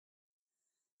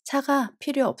차가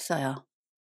필요 없어요.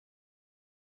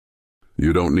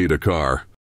 You don't need a car.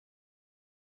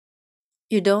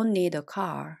 You don't need a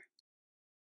car.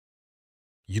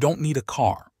 You don't need a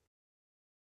car.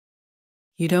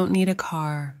 You don't need a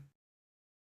car.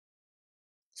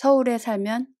 서울에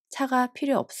살면 차가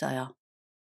필요 없어요.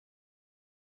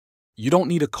 You don't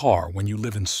need a car when you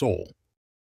live in Seoul.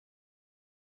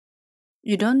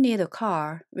 You don't need a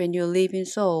car when you live in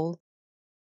Seoul.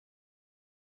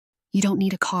 You don't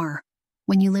need a car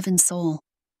when you live in Seoul.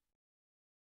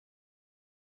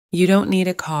 You don't need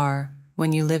a car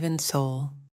when you live in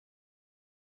Seoul.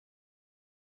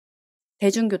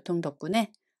 대중교통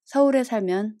덕분에 서울에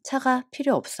살면 차가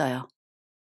필요 없어요.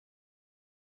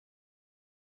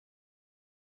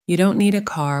 You don't need a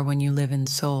car when you live in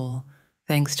Seoul,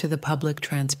 thanks to the public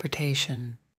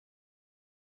transportation.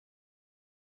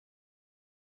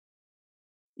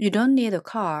 You don't need a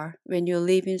car when you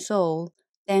live in Seoul,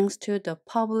 thanks to the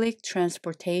public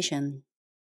transportation.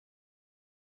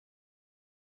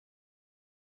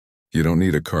 You don't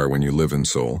need a car when you live in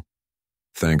Seoul,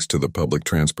 thanks to the public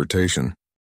transportation.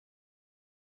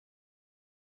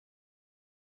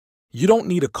 You don't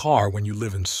need a car when you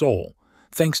live in Seoul,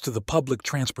 thanks to the public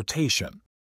transportation.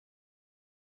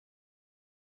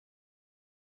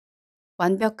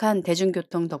 완벽한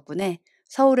대중교통 덕분에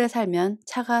서울에 살면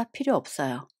차가 필요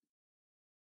없어요.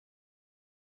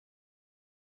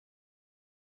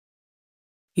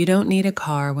 You don't need a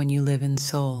car when you live in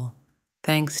Seoul,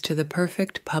 thanks to the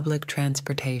perfect public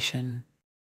transportation.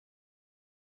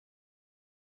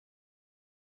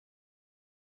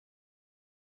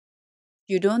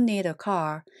 You don't need a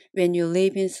car when you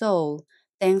live in Seoul,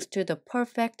 thanks to the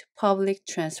perfect public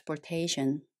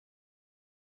transportation.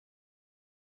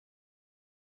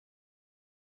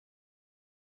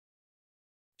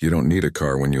 You don't need a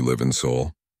car when you live in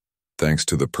Seoul, thanks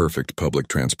to the perfect public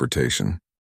transportation.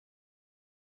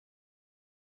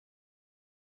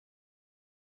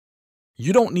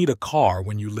 You don't need a car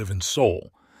when you live in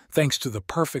Seoul, thanks to the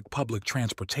perfect public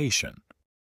transportation.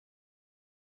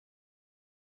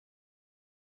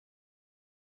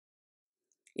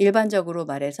 일반적으로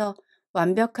말해서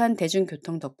완벽한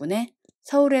대중교통 덕분에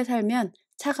서울에 살면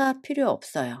차가 필요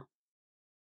없어요.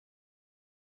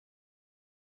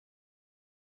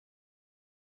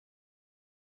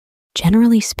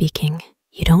 Generally speaking,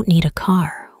 you don't need a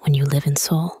car when you live in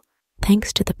Seoul,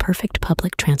 thanks to the perfect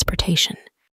public transportation.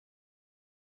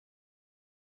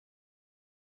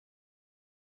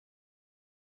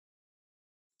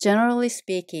 Generally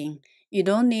speaking, you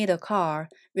don't need a car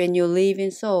when you live in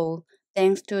Seoul,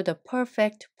 thanks to the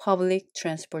perfect public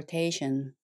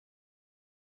transportation.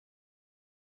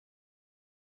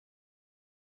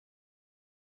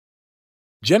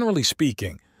 Generally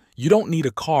speaking, you don't need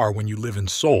a car when you live in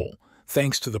Seoul,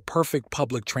 thanks to the perfect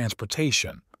public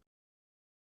transportation.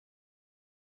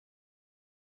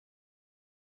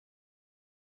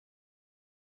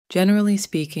 Generally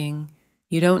speaking,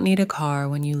 you don't need a car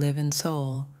when you live in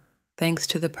Seoul, thanks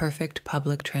to the perfect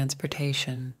public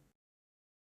transportation.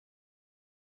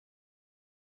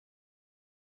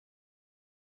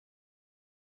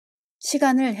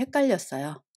 시간을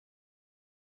헷갈렸어요.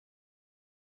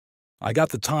 I got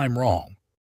the time wrong.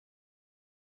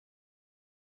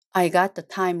 I got the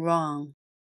time wrong.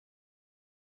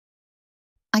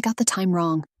 I got the time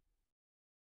wrong.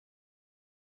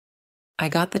 I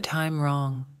got the time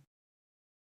wrong.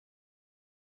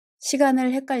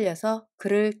 시간을 헷갈려서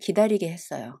그를 기다리게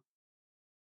했어요.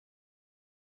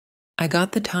 I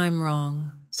got the time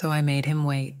wrong, so I made him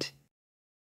wait.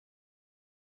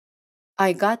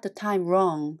 I got the time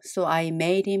wrong, so I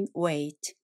made him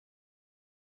wait.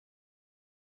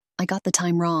 I got the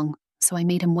time wrong, so I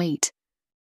made him wait.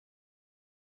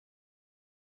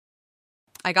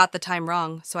 I got the time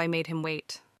wrong, so I made him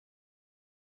wait.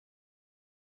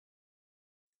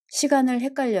 시간을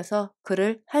헷갈려서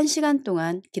그를 1시간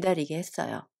동안 기다리게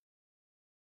했어요.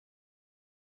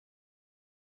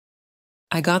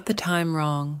 I got the time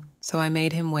wrong, so I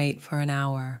made him wait for an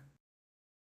hour.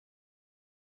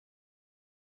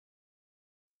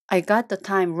 I got the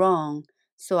time wrong,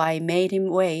 so I made him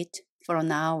wait for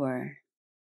an hour.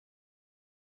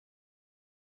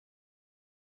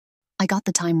 I got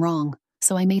the time wrong,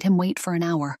 so I made him wait for an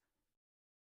hour.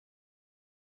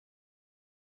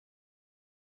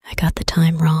 I got the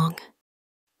time wrong,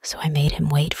 so I made him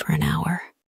wait for an hour.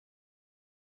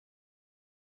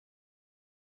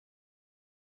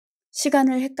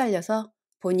 시간을 헷갈려서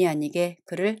본의 아니게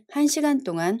그를 1시간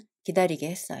동안 기다리게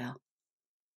했어요.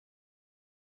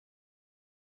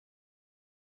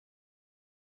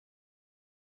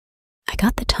 I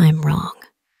got the time wrong,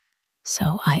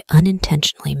 so I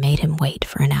unintentionally made him wait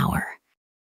for an hour.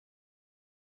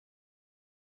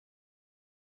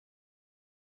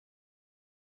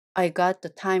 I got the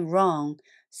time wrong,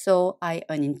 so I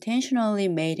unintentionally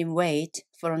made him wait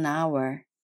for an hour.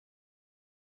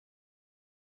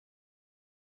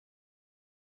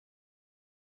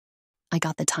 I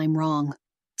got the time wrong,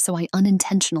 so I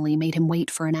unintentionally made him wait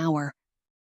for an hour.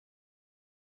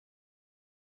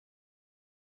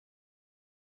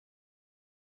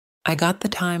 I got the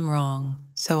time wrong,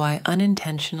 so I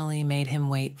unintentionally made him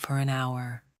wait for an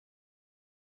hour.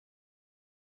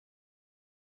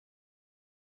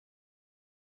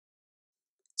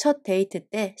 첫 데이트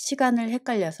때 시간을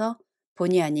헷갈려서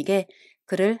본의 아니게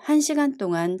그를 1시간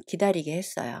동안 기다리게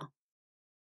했어요.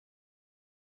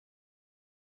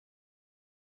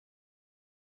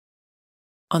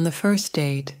 On the first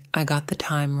date, I got the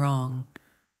time wrong,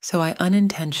 so I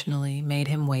unintentionally made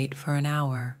him wait for an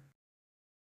hour.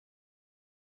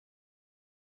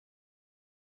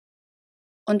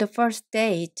 On the first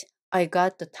date, I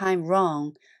got the time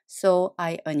wrong, so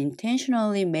I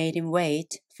unintentionally made him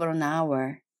wait for an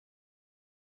hour.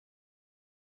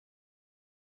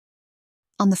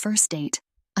 On the first date,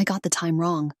 I got the time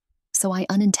wrong, so I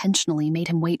unintentionally made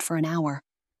him wait for an hour.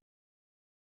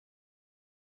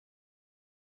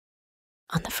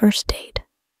 On the first date,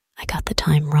 I got the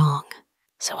time wrong,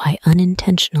 so I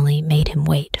unintentionally made him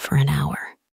wait for an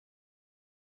hour.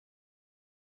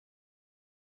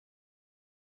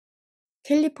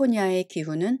 캘리포니아의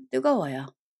기후는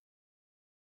뜨거워요.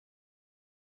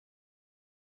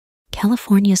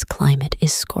 California's climate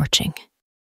is scorching.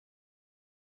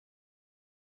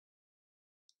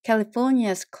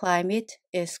 California's climate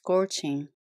is scorching.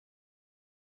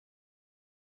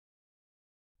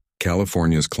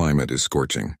 California's climate is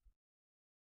scorching.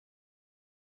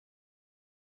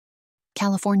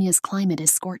 California's climate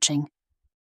is scorching.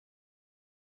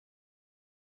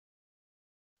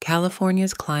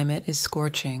 California's climate is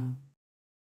scorching.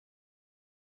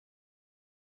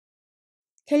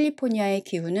 캘리포니아의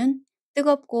기후는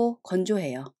뜨겁고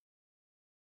건조해요.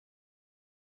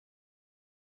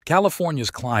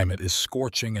 California's climate is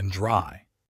scorching and dry.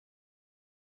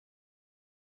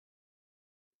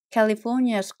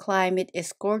 California's climate is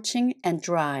scorching and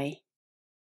dry.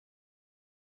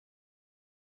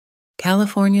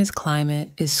 California's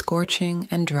climate is scorching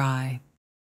and dry.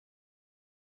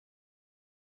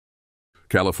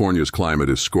 California's climate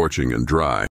is scorching and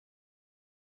dry.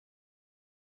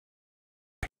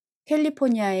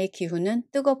 캘리포니아의 기후는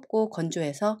뜨겁고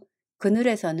건조해서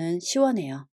그늘에서는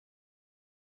시원해요.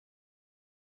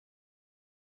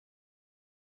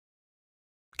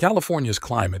 California's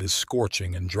climate is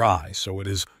scorching and dry, so it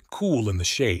is cool in the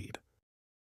shade.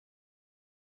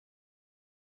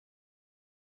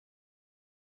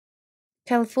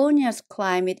 California's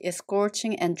climate is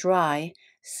scorching and dry,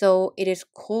 so it is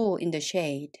cool in the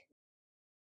shade.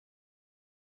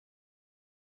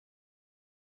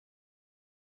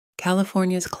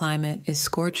 California's climate is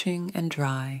scorching and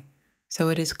dry, so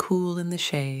it is cool in the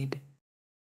shade.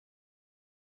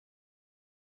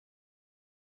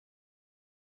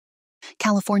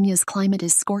 California's climate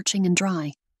is scorching and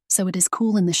dry, so it is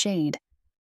cool in the shade.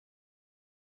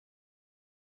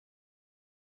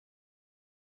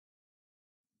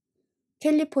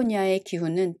 캘리포니아의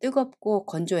기후는 뜨겁고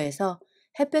건조해서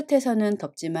햇볕에서는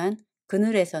덥지만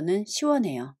그늘에서는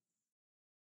시원해요.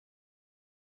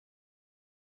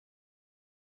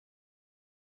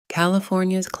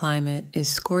 California's climate is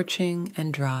scorching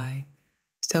and dry,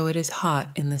 so it is hot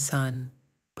in the sun,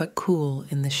 but cool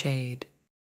in the shade.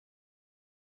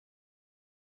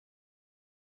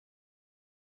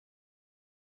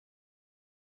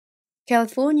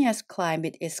 California's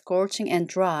climate is scorching and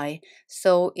dry,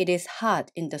 so it is hot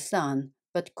in the sun,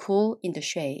 but cool in the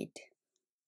shade.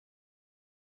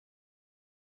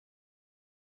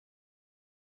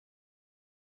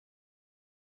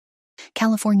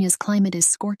 California's climate is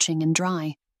scorching and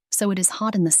dry, so it is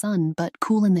hot in the sun but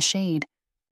cool in the shade.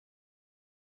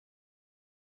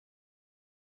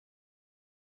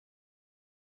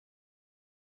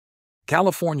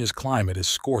 California's climate is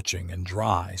scorching and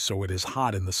dry, so it is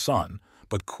hot in the sun,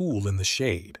 but cool in the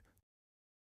shade.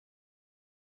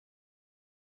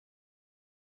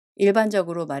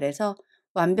 일반적으로 말해서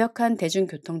완벽한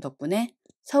대중교통 덕분에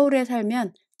서울에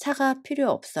살면 차가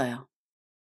필요 없어요.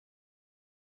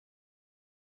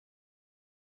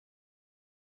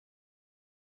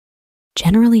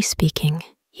 Generally speaking,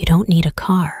 you don't need a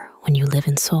car when you live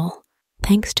in Seoul,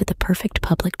 thanks to the perfect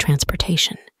public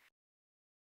transportation.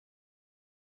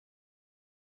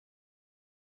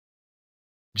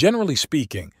 Generally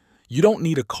speaking, you don't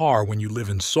need a car when you live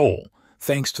in Seoul,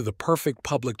 thanks to the perfect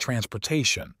public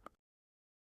transportation.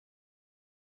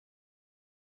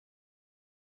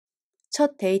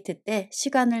 첫 데이트 때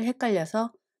시간을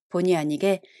헷갈려서 본의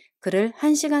아니게 그를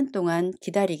 1시간 동안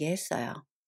기다리게 했어요.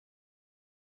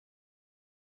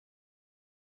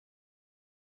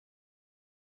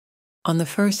 On the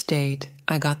first date,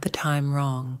 I got the time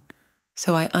wrong,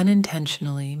 so I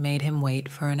unintentionally made him wait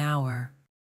for an hour.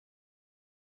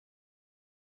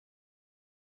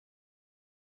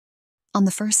 On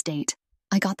the first date,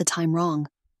 I got the time wrong,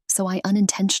 so I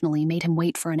unintentionally made him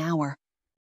wait for an hour.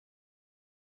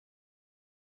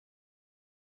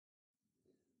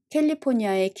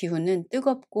 캘리포니아의 기후는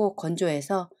뜨겁고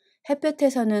건조해서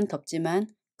햇볕에서는 덥지만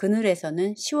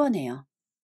그늘에서는 시원해요.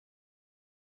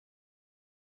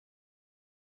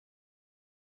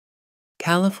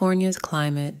 California's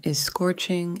climate is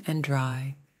scorching and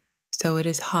dry, so it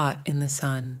is hot in the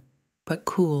sun, but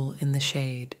cool in the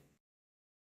shade.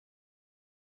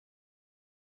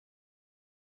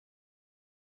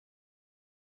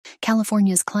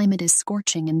 California's climate is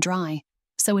scorching and dry,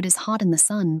 so it is hot in the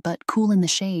sun but cool in the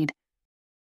shade.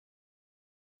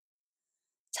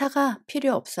 차가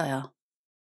필요 없어요.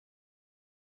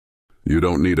 You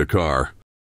don't need a car.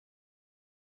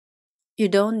 You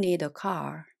don't need a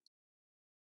car.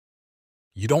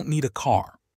 You don't need a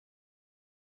car.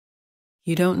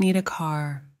 You don't need a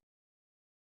car.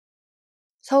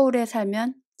 서울에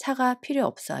살면 차가 필요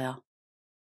없어요.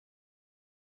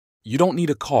 You don't need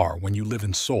a car when you live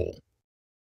in Seoul.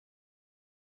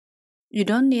 You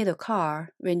don't need a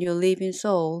car when you live in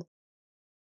Seoul.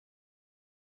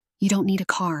 You don't need a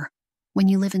car when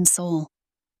you live in Seoul.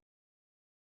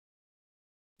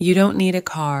 You don't need a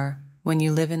car when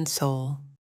you live in Seoul.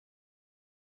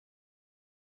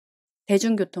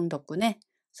 대중교통 덕분에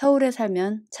서울에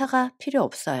살면 차가 필요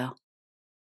없어요.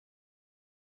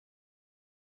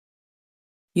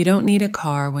 You don't need a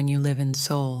car when you live in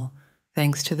Seoul,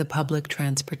 thanks to the public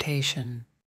transportation.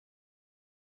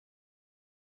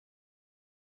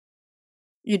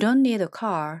 You don't need a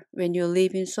car when you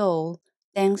live in Seoul,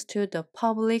 thanks to the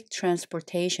public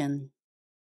transportation.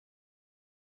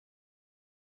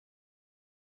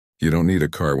 You don't need a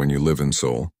car when you live in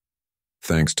Seoul,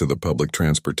 thanks to the public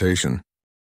transportation.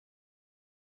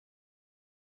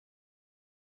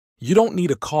 You don't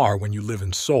need a car when you live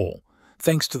in Seoul,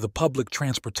 thanks to the public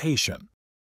transportation.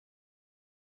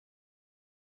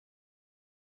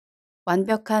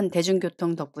 완벽한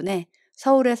대중교통 덕분에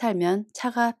서울에 살면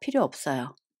차가 필요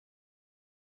없어요.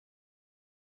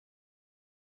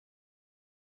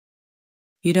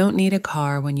 You don't need a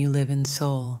car when you live in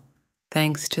Seoul,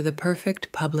 thanks to the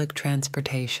perfect public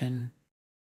transportation.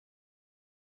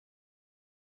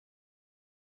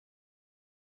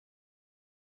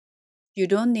 You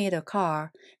don't need a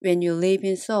car when you live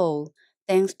in Seoul,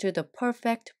 thanks to the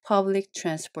perfect public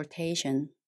transportation.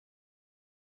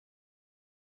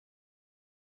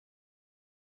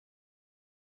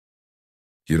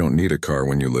 You don't need a car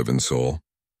when you live in Seoul,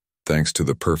 thanks to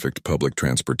the perfect public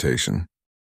transportation.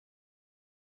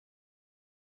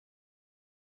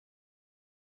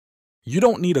 You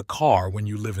don't need a car when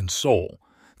you live in Seoul,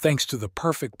 thanks to the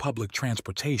perfect public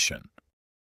transportation.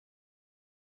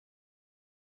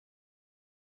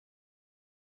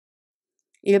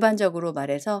 일반적으로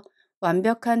말해서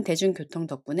완벽한 대중교통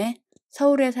덕분에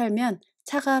서울에 살면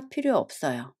차가 필요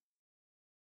없어요.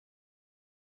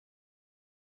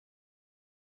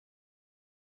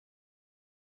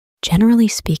 Generally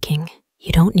speaking,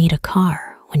 you don't need a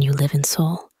car when you live in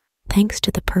Seoul, thanks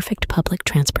to the perfect public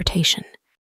transportation.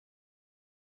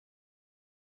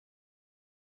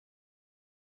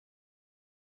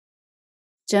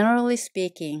 Generally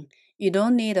speaking, you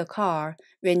don't need a car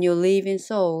when you live in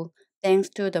Seoul, thanks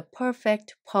to the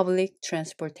perfect public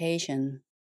transportation.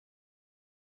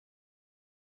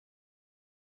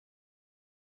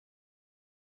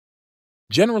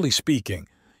 Generally speaking,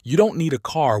 you don't need a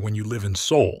car when you live in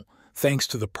Seoul, thanks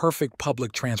to the perfect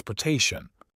public transportation.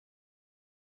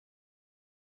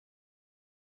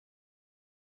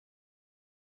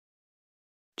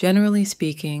 Generally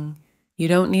speaking, you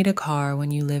don't need a car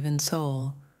when you live in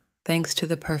Seoul, thanks to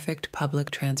the perfect public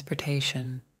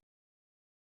transportation.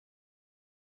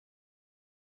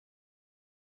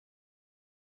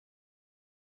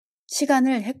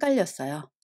 시간을 헷갈렸어요.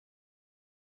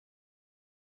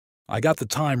 I got the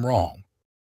time wrong.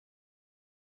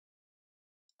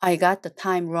 I got the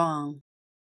time wrong.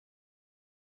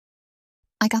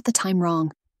 I got the time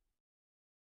wrong.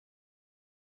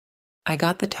 I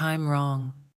got the time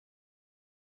wrong.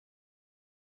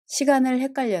 시간을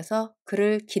헷갈려서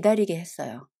그를 기다리게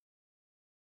했어요.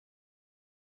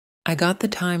 I got the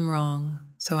time wrong,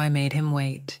 so I made him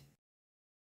wait.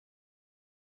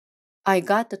 I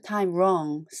got the time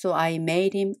wrong, so I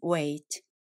made him wait.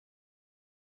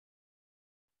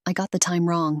 I got the time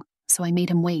wrong, so I made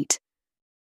him wait.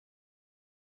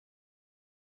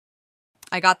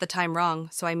 I got the time wrong,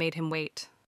 so I made him wait.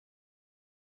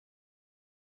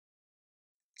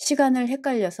 시간을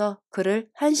헷갈려서 그를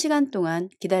 1시간 동안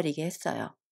기다리게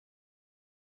했어요.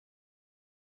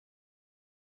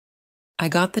 I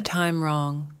got the time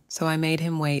wrong, so I made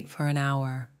him wait for an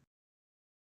hour.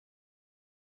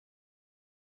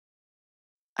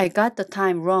 I got the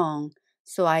time wrong,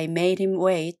 so I made him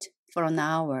wait for an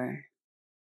hour.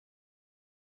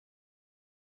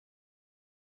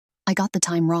 I got the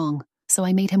time wrong, so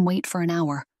I made him wait for an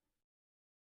hour.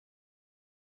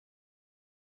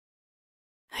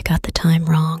 I got the time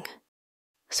wrong,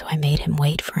 so I made him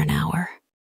wait for an hour.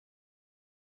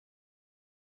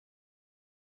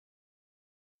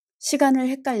 시간을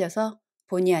헷갈려서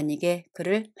본의 아니게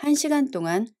그를 1시간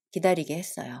동안 기다리게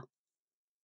했어요.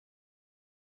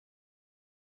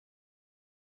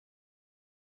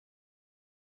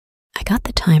 I got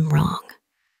the time wrong,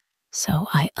 so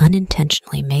I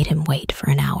unintentionally made him wait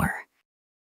for an hour.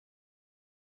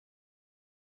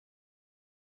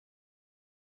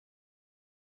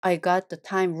 I got the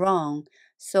time wrong,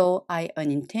 so I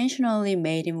unintentionally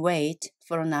made him wait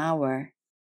for an hour.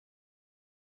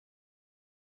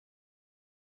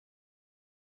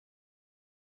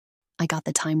 I got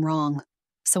the time wrong,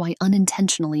 so I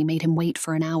unintentionally made him wait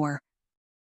for an hour.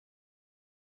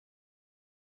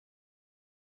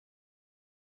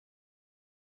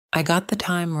 I got the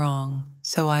time wrong,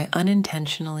 so I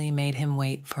unintentionally made him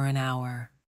wait for an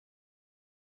hour.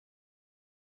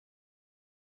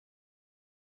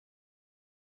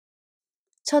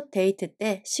 첫 데이트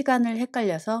때 시간을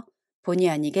헷갈려서 본의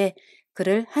아니게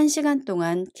그를 1시간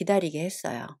동안 기다리게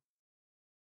했어요.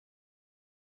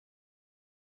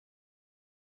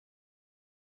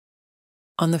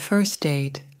 On the first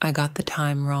date, I got the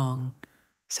time wrong,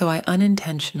 so I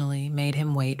unintentionally made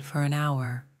him wait for an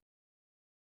hour.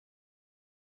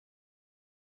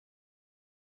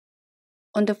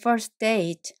 On the first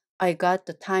date, I got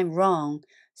the time wrong,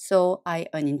 so I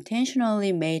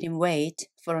unintentionally made him wait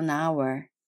for an hour.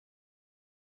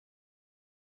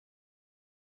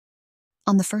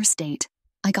 On the first date,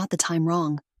 I got the time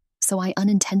wrong, so I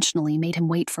unintentionally made him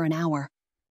wait for an hour.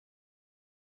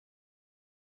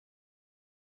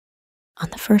 On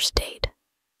the first date,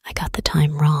 I got the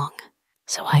time wrong,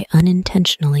 so I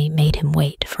unintentionally made him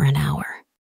wait for an hour.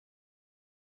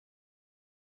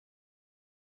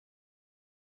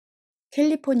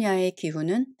 캘리포니아의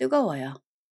기후는 뜨거워요.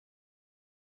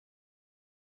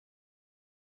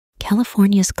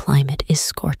 California's climate is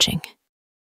scorching.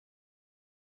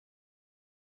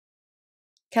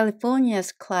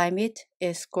 California's climate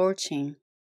is scorching.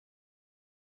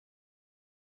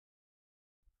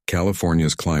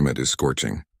 California's climate is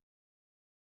scorching.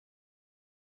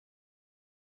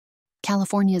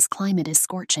 California's climate is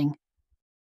scorching.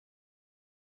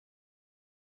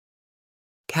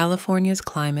 California's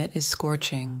climate is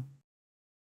scorching.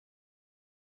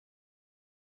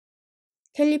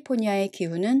 캘리포니아의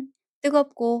기후는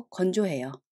뜨겁고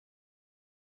건조해요.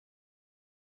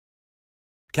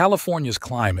 California's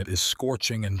climate is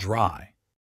scorching and dry.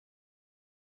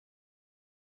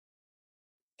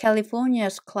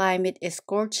 California's climate is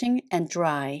scorching and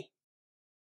dry.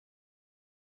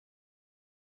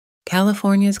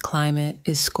 California's climate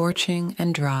is scorching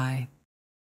and dry.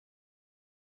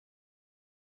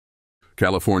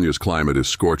 California's climate is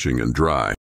scorching and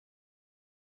dry.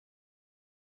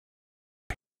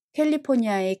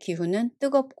 캘리포니아의 기후는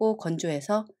뜨겁고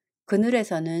건조해서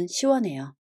그늘에서는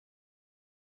시원해요.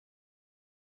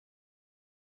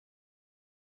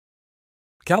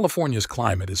 California's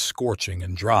climate is scorching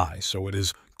and dry, so it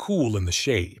is cool in the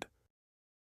shade.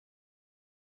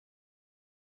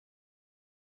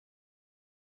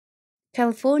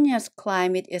 California's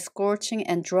climate is scorching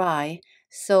and dry,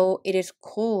 so it is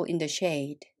cool in the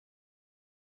shade.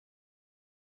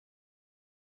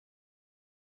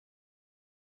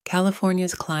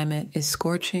 California's climate is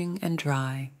scorching and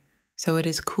dry, so it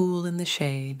is cool in the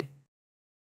shade.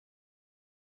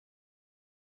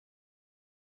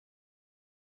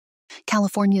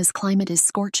 California's climate is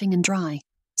scorching and dry,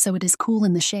 so it is cool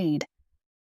in the shade.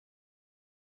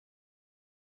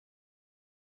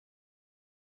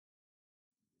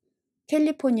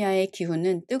 캘리포니아의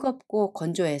기후는 뜨겁고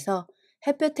건조해서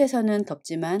햇볕에서는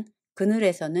덥지만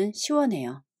그늘에서는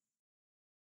시원해요.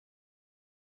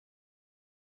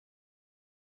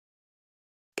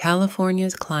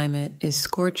 California's climate is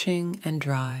scorching and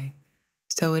dry,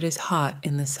 so it is hot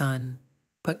in the sun,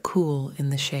 but cool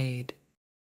in the shade.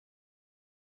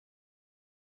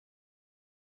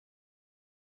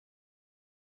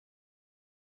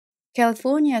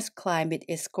 California's climate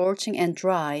is scorching and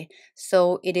dry,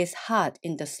 so it is hot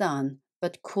in the sun,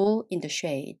 but cool in the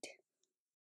shade.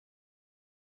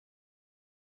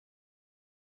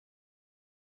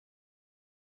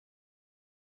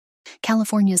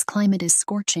 California's climate is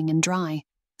scorching and dry,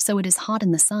 so it is hot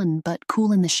in the sun but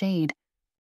cool in the shade.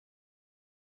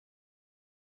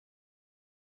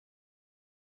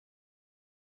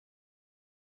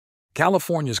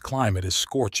 California's climate is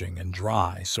scorching and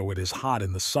dry, so it is hot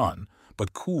in the sun,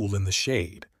 but cool in the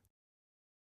shade.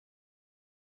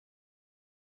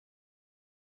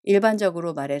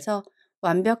 일반적으로 말해서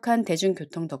완벽한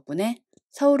대중교통 덕분에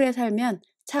서울에 살면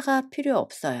차가 필요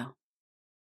없어요.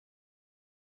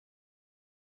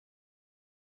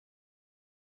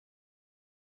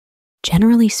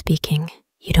 Generally speaking,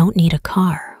 you don't need a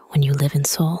car when you live in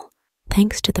Seoul,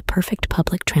 thanks to the perfect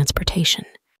public transportation.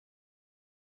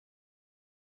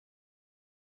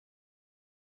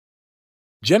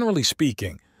 Generally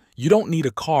speaking, you don't need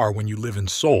a car when you live in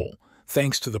Seoul,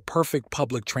 thanks to the perfect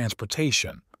public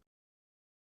transportation.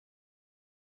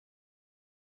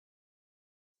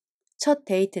 첫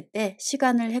데이트 때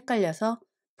시간을 헷갈려서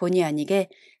본의 아니게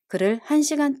그를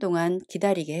 1시간 동안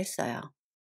기다리게 했어요.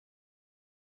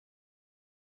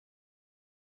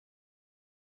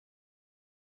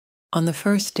 On the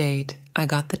first date, I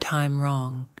got the time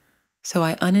wrong, so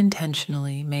I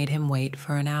unintentionally made him wait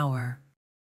for an hour.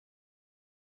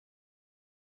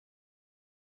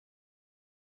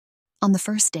 On the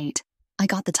first date, I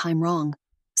got the time wrong,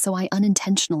 so I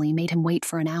unintentionally made him wait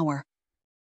for an hour.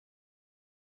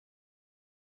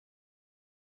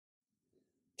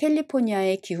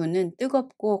 캘리포니아의 기후는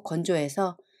뜨겁고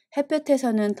건조해서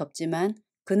햇볕에서는 덥지만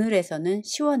그늘에서는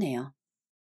시원해요.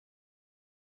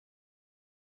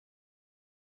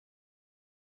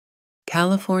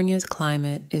 California's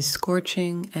climate is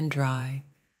scorching and dry,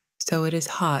 so it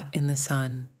is hot in the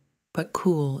sun, but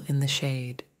cool in the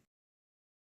shade.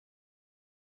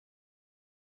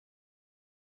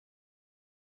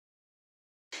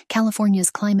 California's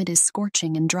climate is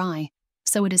scorching and dry,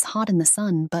 so it is hot in the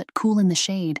sun but cool in the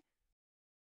shade.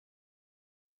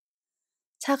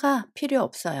 차가 필요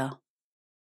없어요.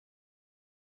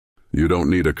 You don't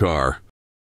need a car.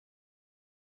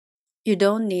 You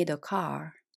don't need a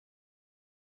car.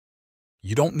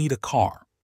 You don't need a car.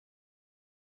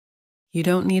 You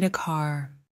don't need a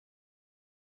car.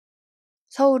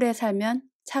 서울에 살면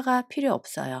차가 필요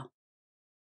없어요.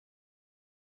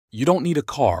 You don't need a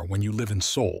car when you live in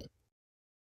Seoul.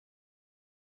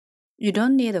 You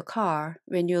don't need a car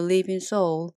when you live in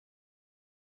Seoul.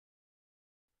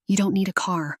 You don't need a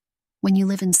car when you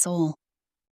live in Seoul.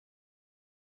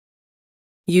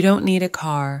 You don't need a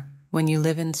car when you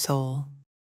live in Seoul.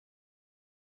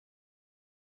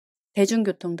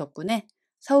 대중교통 덕분에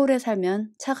서울에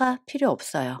살면 차가 필요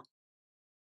없어요.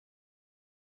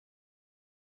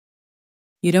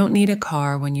 You don't need a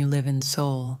car when you live in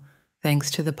Seoul,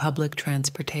 thanks to the public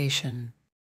transportation.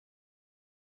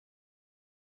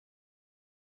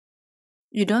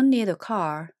 You don't need a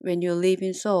car when you live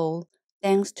in Seoul,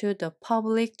 thanks to the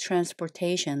public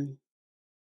transportation.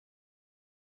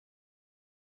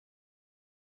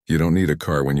 You don't need a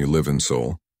car when you live in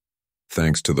Seoul,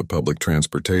 thanks to the public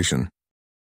transportation.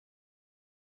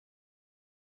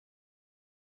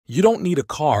 You don't need a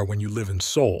car when you live in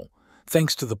Seoul,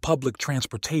 thanks to the public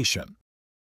transportation.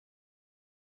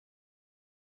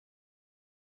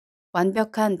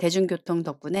 완벽한 대중교통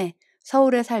덕분에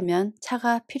서울에 살면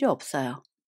차가 필요 없어요.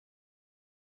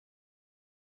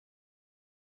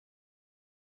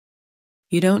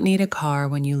 You don't need a car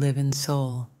when you live in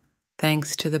Seoul,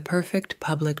 thanks to the perfect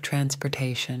public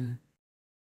transportation.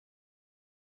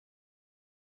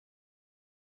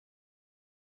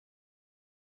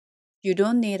 You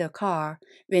don't need a car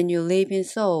when you live in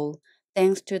Seoul,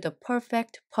 thanks to the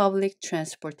perfect public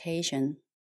transportation.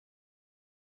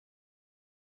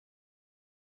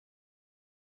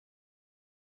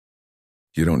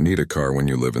 You don't need a car when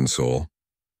you live in Seoul,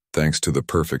 thanks to the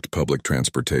perfect public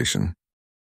transportation.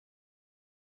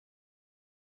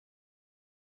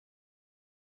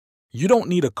 You don't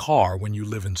need a car when you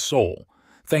live in Seoul,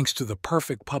 thanks to the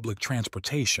perfect public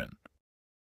transportation.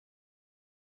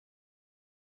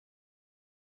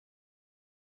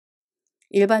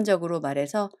 일반적으로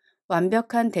말해서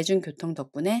완벽한 대중교통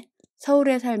덕분에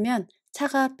서울에 살면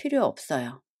차가 필요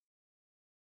없어요.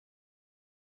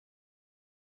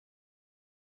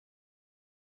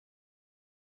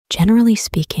 Generally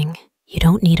speaking, you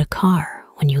don't need a car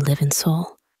when you live in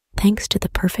Seoul, thanks to the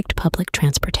perfect public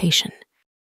transportation.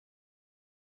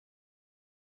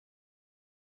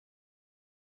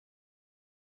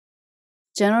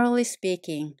 Generally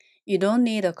speaking, you don't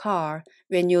need a car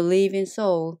when you live in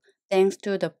Seoul, thanks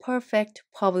to the perfect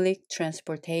public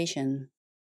transportation.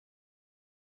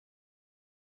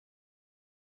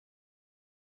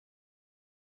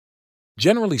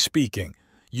 Generally speaking,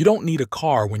 you don't need a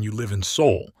car when you live in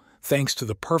Seoul, thanks to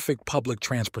the perfect public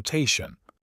transportation.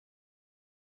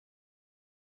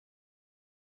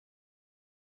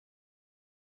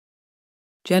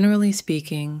 Generally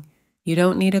speaking, you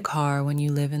don't need a car when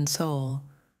you live in Seoul,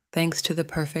 thanks to the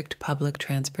perfect public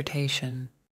transportation.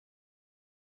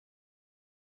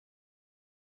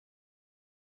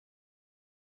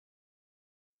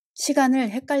 시간을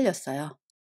헷갈렸어요.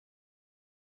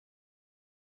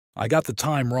 I got the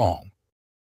time wrong.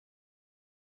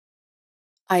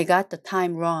 I got the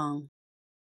time wrong.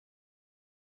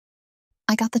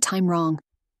 I got the time wrong.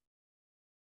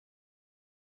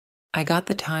 I got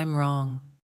the time wrong.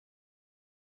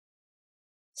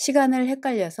 시간을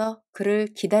헷갈려서 그를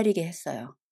기다리게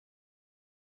했어요.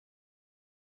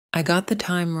 I got the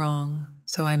time wrong,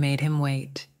 so I made him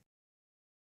wait.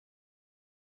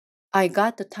 I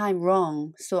got the time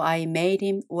wrong, so I made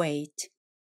him wait.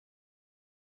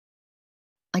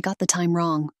 I got the time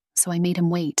wrong, so I made him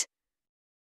wait.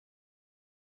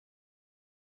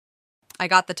 I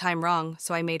got the time wrong,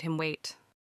 so I made him wait.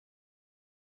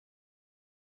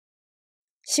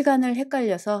 시간을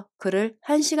헷갈려서 그를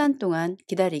 1시간 동안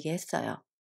기다리게 했어요.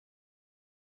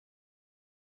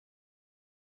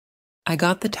 I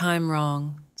got the time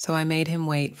wrong, so I made him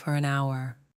wait for an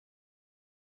hour.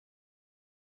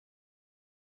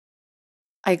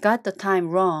 I got the time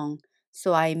wrong,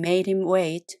 so I made him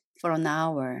wait for an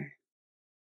hour.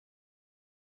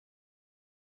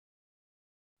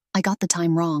 I got the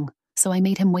time wrong, so I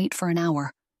made him wait for an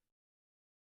hour.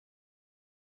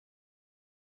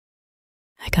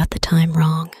 I got the time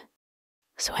wrong,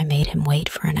 so I made him wait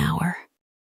for an hour.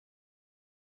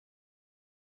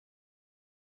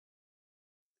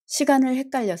 시간을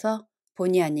헷갈려서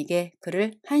본의 아니게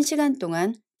그를 1시간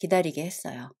동안 기다리게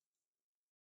했어요.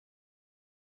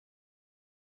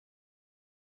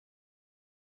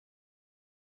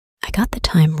 I got the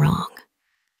time wrong,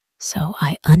 so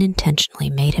I unintentionally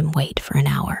made him wait for an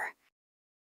hour.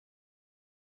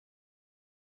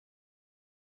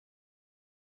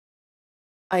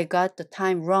 I got the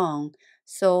time wrong,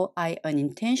 so I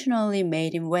unintentionally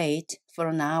made him wait for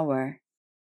an hour.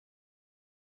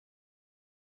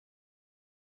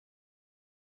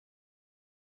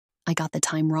 I got the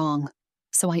time wrong,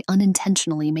 so I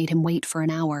unintentionally made him wait for an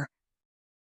hour.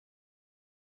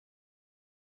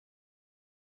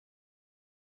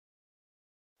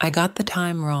 I got the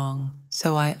time wrong,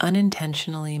 so I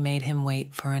unintentionally made him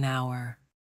wait for an hour.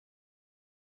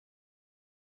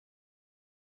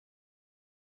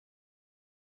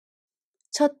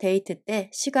 첫 데이트 때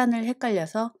시간을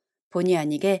헷갈려서 본의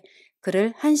아니게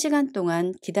그를 1시간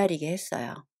동안 기다리게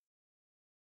했어요.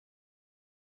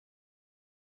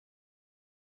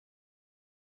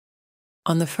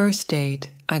 On the first date,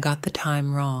 I got the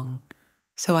time wrong,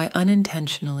 so I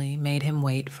unintentionally made him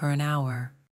wait for an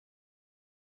hour.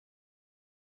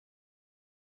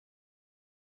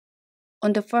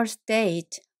 On the first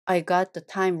date, I got the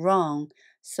time wrong,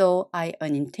 so I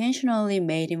unintentionally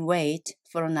made him wait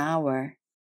for an hour.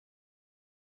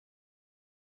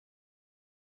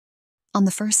 On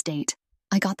the first date,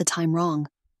 I got the time wrong,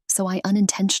 so I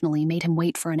unintentionally made him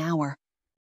wait for an hour.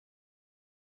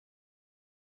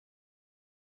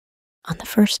 On the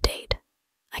first date,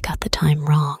 I got the time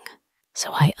wrong,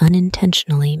 so I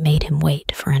unintentionally made him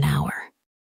wait for an hour.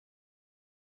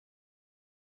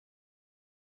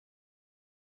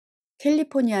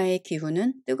 캘리포니아의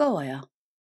기후는 뜨거워요.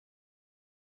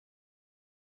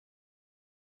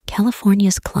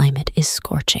 California's climate is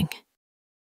scorching.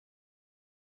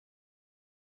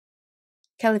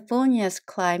 California's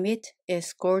climate is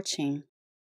scorching.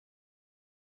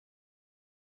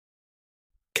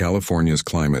 California's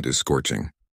climate is scorching.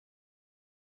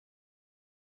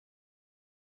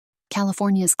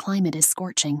 California's climate is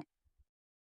scorching.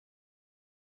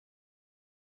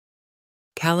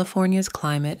 California's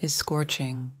climate is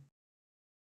scorching.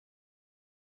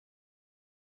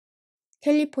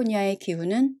 캘리포니아의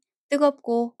기후는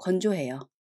뜨겁고 건조해요.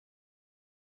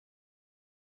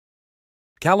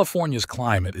 California's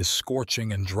climate is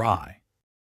scorching and dry.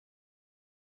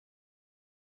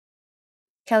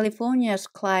 California's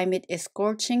climate is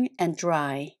scorching and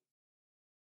dry.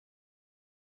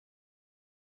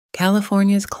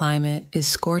 California's climate is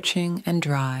scorching and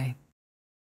dry.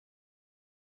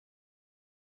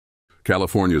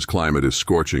 California's climate is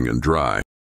scorching and dry.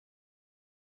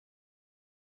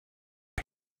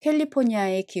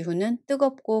 캘리포니아의 기후는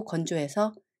뜨겁고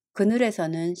건조해서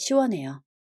그늘에서는 시원해요.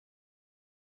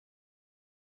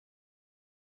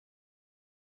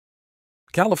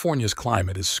 California's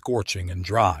climate is scorching and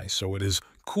dry, so it is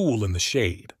cool in the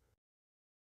shade.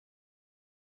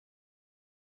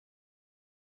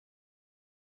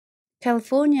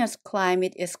 California's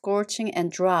climate is scorching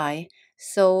and dry,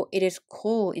 so it is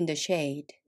cool in the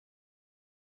shade.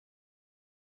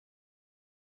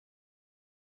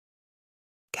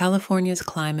 California's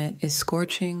climate is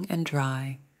scorching and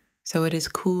dry, so it is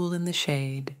cool in the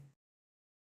shade.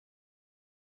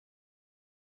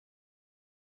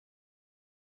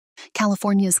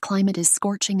 California's climate is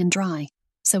scorching and dry,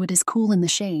 so it is cool in the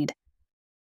shade.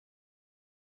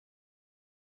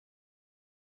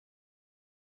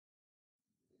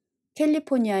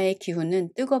 캘리포니아의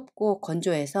기후는 뜨겁고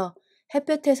건조해서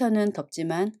햇볕에서는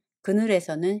덥지만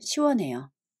그늘에서는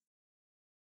시원해요.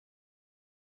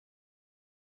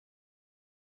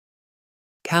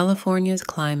 California's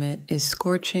climate is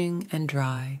scorching and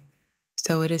dry,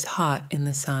 so it is hot in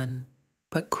the sun,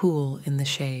 but cool in the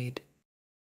shade.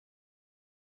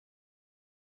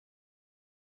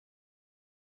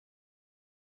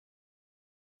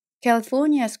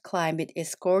 California's climate is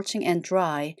scorching and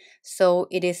dry, so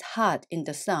it is hot in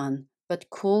the sun,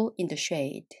 but cool in the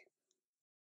shade.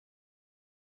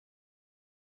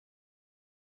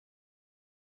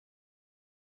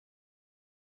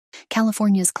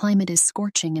 California's climate is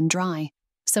scorching and dry,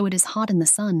 so it is hot in the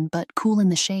sun but cool in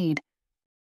the shade.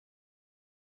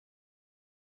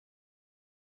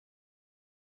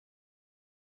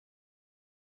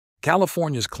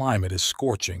 California's climate is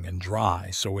scorching and dry,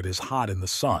 so it is hot in the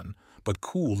sun, but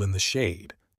cool in the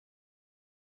shade.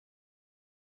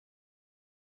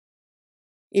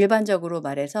 일반적으로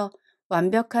말해서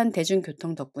완벽한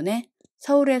대중교통 덕분에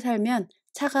서울에 살면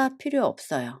차가 필요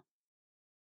없어요.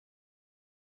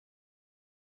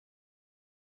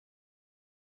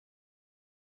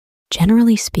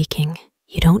 Generally speaking,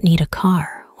 you don't need a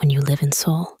car when you live in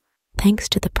Seoul, thanks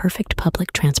to the perfect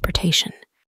public transportation.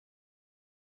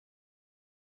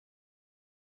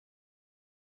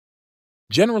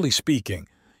 Generally speaking,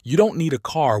 you don't need a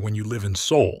car when you live in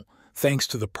Seoul, thanks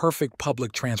to the perfect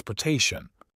public transportation.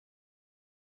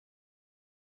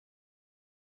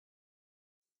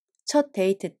 첫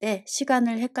데이트 때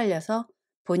시간을 헷갈려서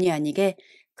본의 아니게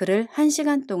그를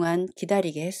 1시간 동안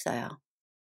기다리게 했어요.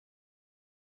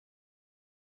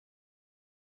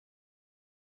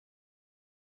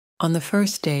 On the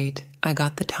first date, I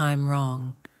got the time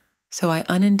wrong, so I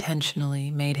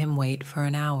unintentionally made him wait for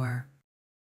an hour.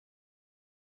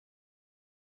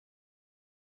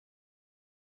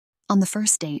 On the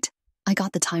first date, I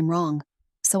got the time wrong,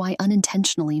 so I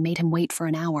unintentionally made him wait for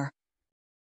an hour.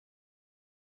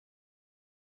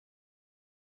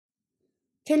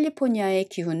 캘리포니아의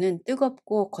기후는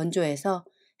뜨겁고 건조해서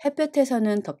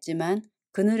햇볕에서는 덥지만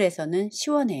그늘에서는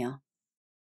시원해요.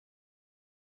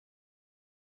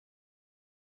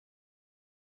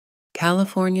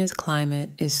 California's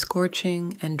climate is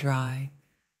scorching and dry,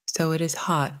 so it is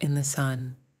hot in the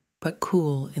sun, but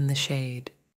cool in the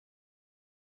shade.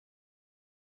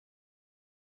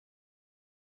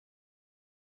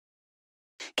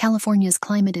 California's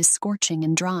climate is scorching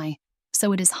and dry,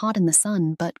 so it is hot in the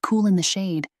sun but cool in the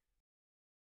shade.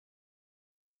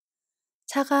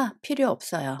 차가 필요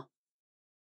없어요.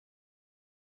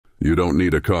 You don't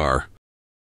need a car.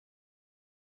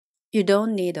 You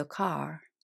don't need a car.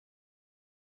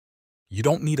 You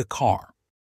don't need a car.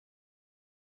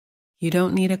 You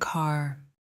don't need a car.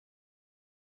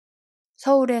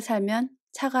 서울에 살면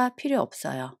차가 필요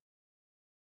없어요.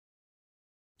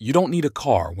 You don't need a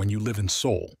car when you live in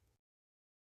Seoul.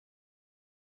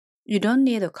 You don't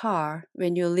need a car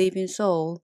when you live in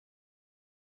Seoul.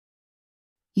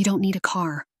 You don't need a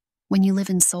car when you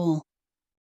live in Seoul.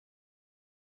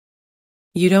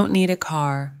 You don't need a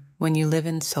car when you live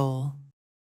in Seoul.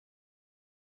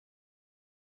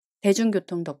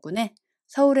 대중교통 덕분에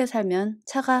서울에 살면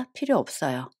차가 필요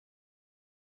없어요.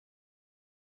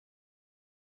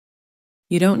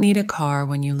 You don't need a car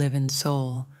when you live in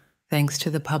Seoul, thanks to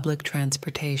the public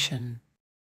transportation.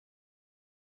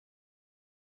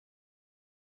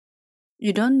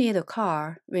 You don't need a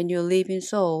car when you live in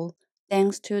Seoul,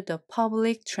 thanks to the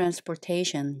public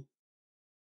transportation.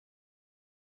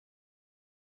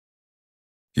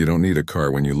 You don't need a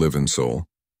car when you live in Seoul,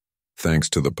 thanks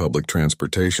to the public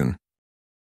transportation.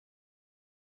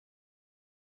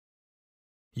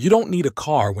 You don't need a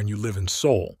car when you live in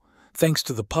Seoul, thanks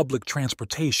to the public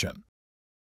transportation.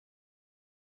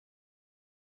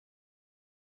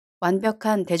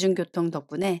 완벽한 대중교통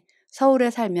덕분에 서울에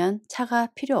살면 차가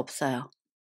필요 없어요.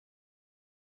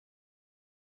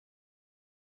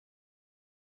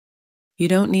 You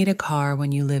don't need a car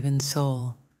when you live in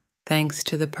Seoul, thanks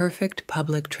to the perfect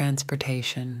public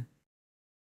transportation.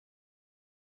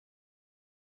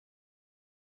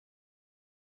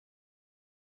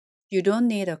 You don't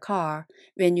need a car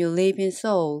when you live in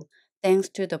Seoul, thanks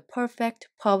to the perfect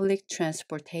public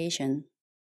transportation.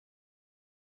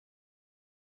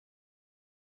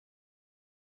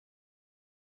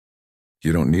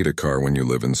 You don't need a car when you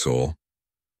live in Seoul,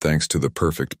 thanks to the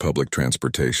perfect public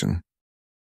transportation.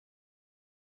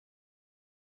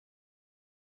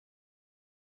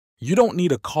 You don't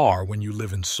need a car when you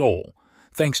live in Seoul,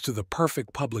 thanks to the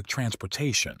perfect public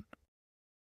transportation.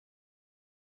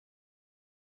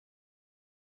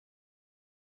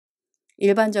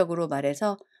 일반적으로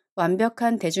말해서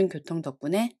완벽한 대중교통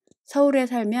덕분에 서울에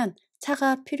살면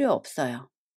차가 필요 없어요.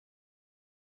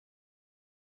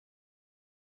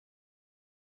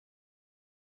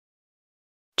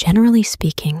 Generally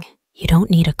speaking, you don't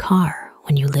need a car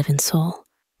when you live in Seoul,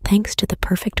 thanks to the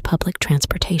perfect public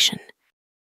transportation.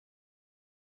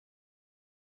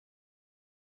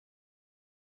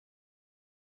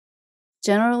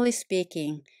 Generally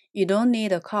speaking, you don't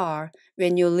need a car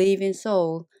when you live in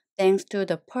Seoul thanks to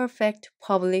the perfect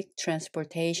public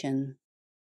transportation.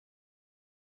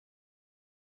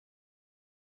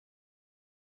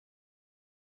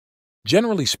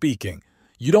 Generally speaking,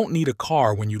 you don't need a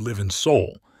car when you live in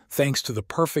Seoul, thanks to the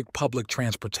perfect public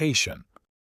transportation.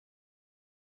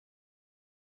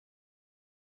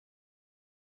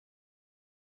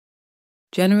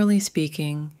 Generally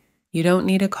speaking, you don't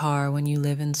need a car when you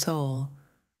live in Seoul,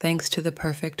 thanks to the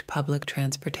perfect public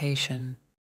transportation.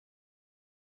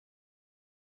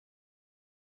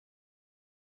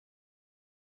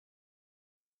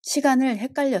 시간을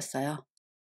헷갈렸어요.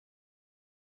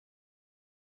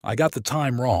 I got the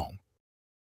time wrong.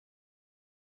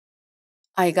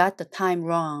 I got the time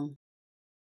wrong.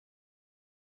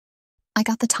 I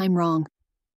got the time wrong.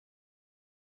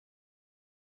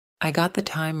 I got the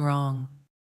time wrong.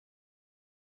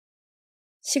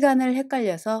 시간을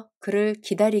헷갈려서 그를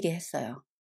기다리게 했어요.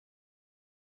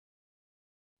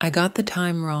 I got the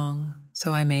time wrong,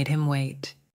 so I made him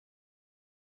wait.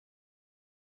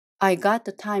 I got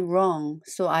the time wrong,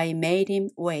 so I made him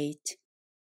wait.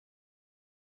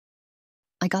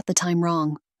 I got the time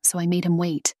wrong, so I made him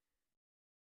wait.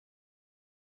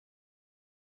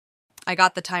 I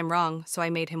got the time wrong, so I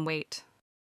made him wait.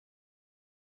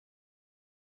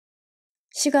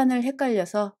 시간을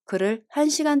헷갈려서 그를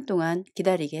 1시간 동안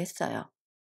기다리게 했어요.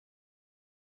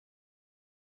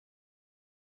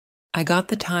 I got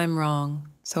the time wrong,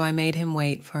 so I made him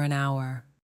wait for an hour.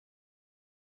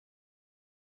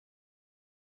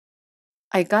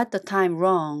 I got the time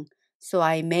wrong, so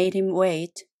I made him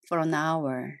wait for an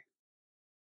hour.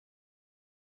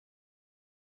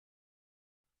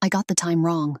 I got the time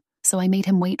wrong, so I made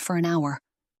him wait for an hour.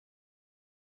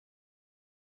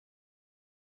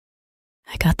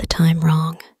 I got the time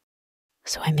wrong,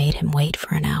 so I made him wait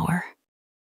for an hour.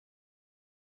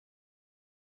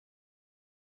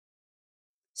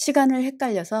 시간을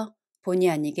헷갈려서 본의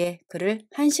아니게 그를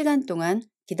 1시간 동안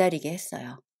기다리게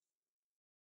했어요.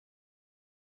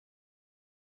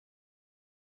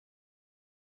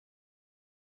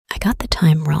 I got the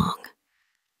time wrong,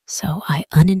 so I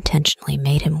unintentionally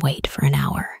made him wait for an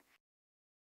hour.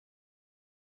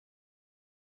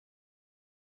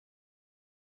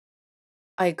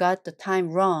 I got the time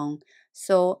wrong,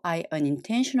 so I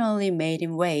unintentionally made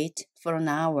him wait for an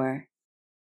hour.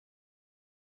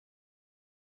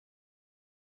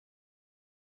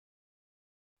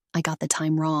 I got the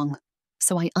time wrong,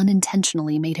 so I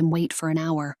unintentionally made him wait for an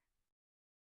hour.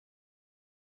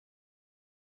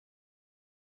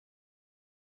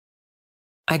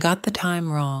 I got the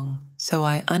time wrong, so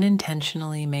I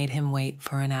unintentionally made him wait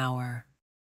for an hour.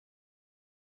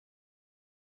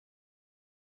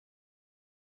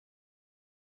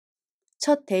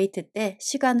 첫 데이트 때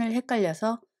시간을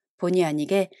헷갈려서 본의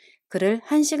아니게 그를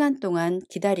 1시간 동안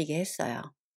기다리게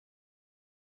했어요.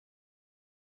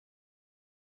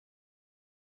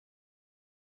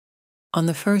 On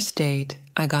the first date,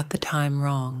 I got the time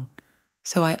wrong,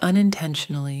 so I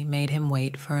unintentionally made him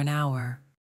wait for an hour.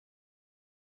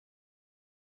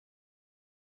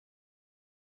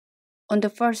 On the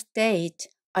first date,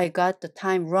 I got the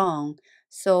time wrong,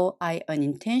 so I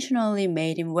unintentionally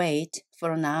made him wait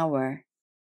for an hour.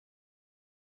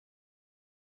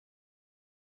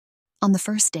 On the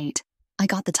first date, I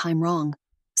got the time wrong,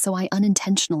 so I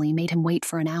unintentionally made him wait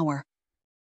for an hour.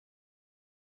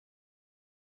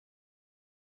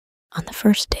 On the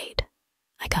first date,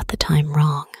 I got the time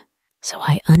wrong, so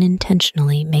I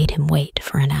unintentionally made him wait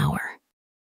for an hour.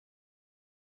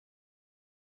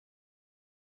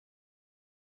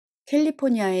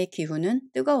 캘리포니아의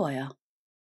기후는 뜨거워요.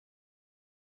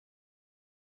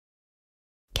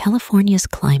 California's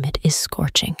climate is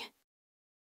scorching.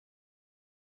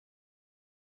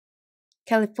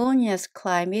 California's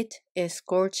climate is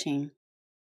scorching.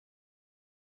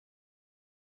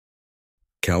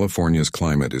 California's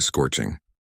climate is scorching.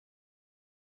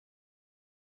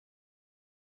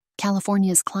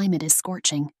 California's climate is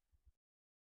scorching.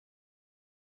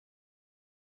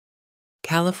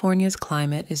 California's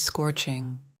climate is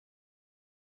scorching.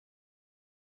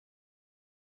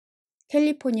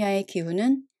 캘리포니아의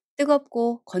기후는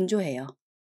뜨겁고 건조해요.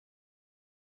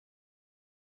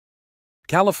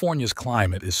 California's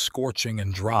climate is scorching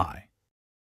and dry.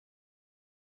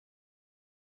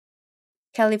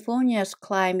 California's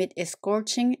climate is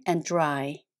scorching and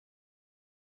dry.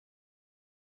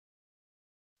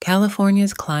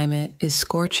 California's climate is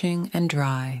scorching and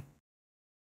dry.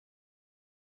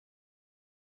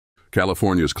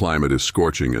 California's climate is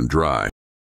scorching and dry.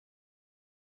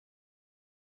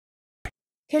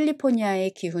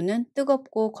 캘리포니아의 기후는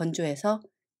뜨겁고 건조해서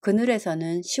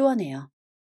그늘에서는 시원해요.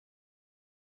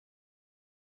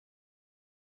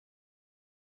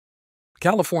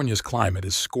 California's climate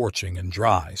is scorching and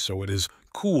dry, so it is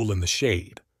cool in the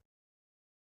shade.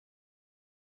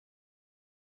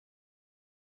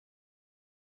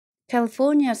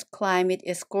 California's climate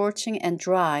is scorching and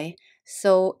dry,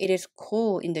 so it is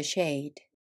cool in the shade.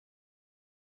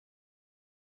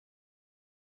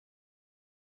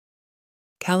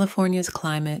 California's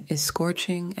climate is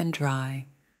scorching and dry,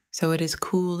 so it is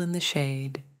cool in the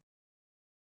shade.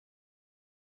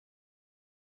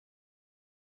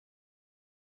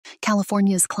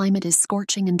 California's climate is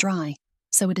scorching and dry,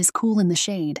 so it is cool in the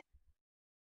shade.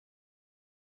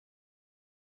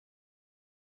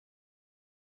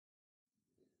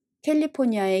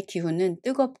 캘리포니아의 기후는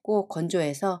뜨겁고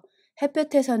건조해서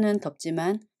햇볕에서는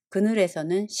덥지만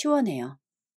그늘에서는 시원해요.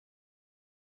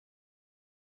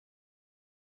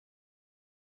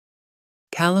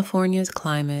 California's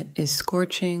climate is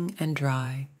scorching and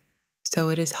dry, so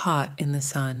it is hot in the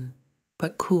sun,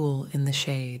 but cool in the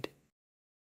shade.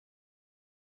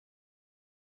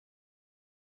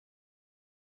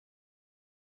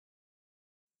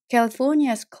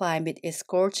 California's climate is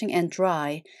scorching and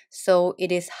dry, so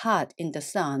it is hot in the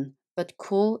sun, but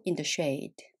cool in the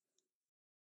shade.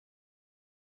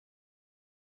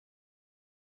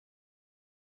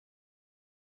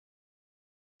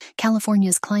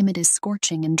 California's climate is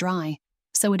scorching and dry,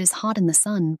 so it is hot in the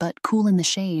sun but cool in the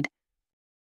shade.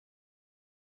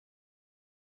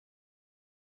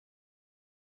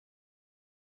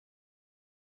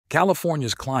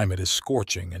 California's climate is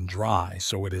scorching and dry,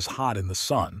 so it is hot in the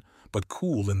sun, but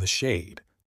cool in the shade.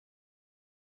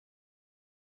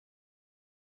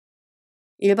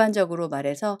 일반적으로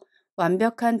말해서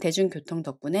완벽한 대중교통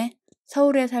덕분에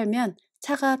서울에 살면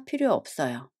차가 필요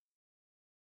없어요.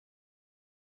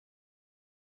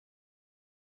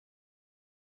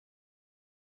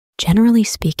 Generally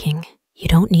speaking, you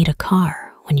don't need a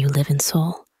car when you live in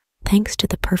Seoul, thanks to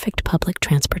the perfect public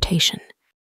transportation.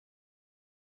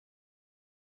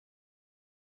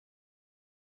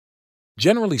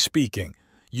 Generally speaking,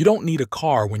 you don't need a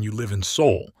car when you live in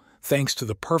Seoul, thanks to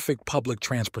the perfect public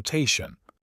transportation.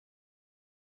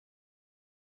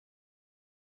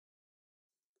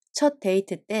 첫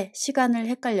데이트 때 시간을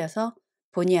헷갈려서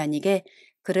본의 아니게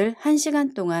그를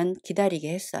 1시간 동안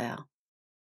기다리게 했어요.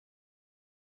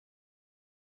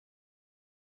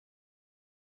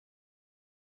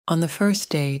 On the first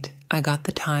date, I got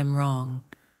the time wrong,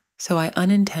 so I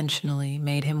unintentionally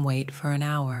made him wait for an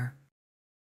hour.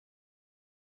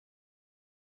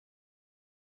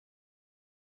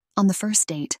 On the first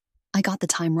date, I got the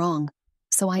time wrong,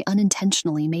 so I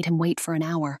unintentionally made him wait for an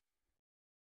hour.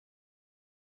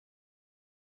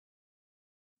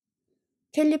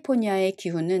 캘리포니아의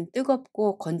기후는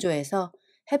뜨겁고 건조해서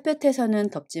햇볕에서는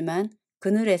덥지만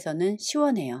그늘에서는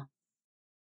시원해요.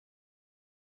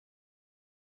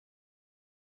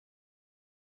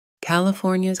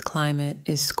 California's climate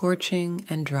is scorching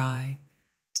and dry,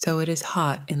 so it is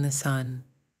hot in the sun,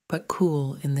 but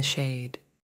cool in the shade.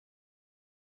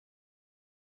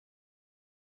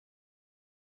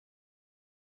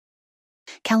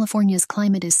 California's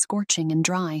climate is scorching and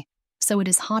dry, so it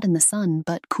is hot in the sun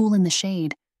but cool in the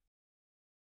shade.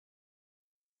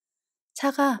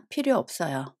 차가 필요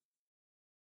없어요.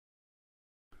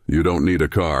 You don't need a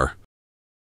car.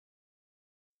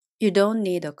 You don't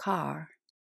need a car.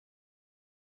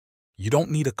 You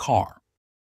don't need a car.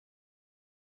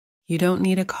 You don't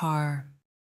need a car.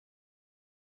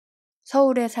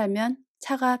 서울에 살면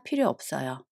차가 필요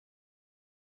없어요.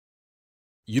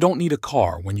 You don't need a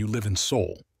car when you live in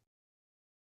Seoul.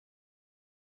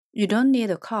 You don't need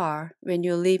a car when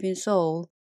you live in Seoul.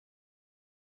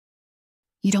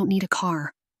 You don't need a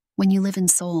car when you live in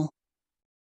Seoul.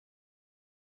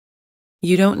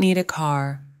 You don't need a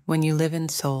car when you live in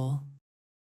Seoul.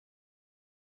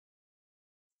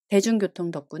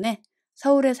 대중교통 덕분에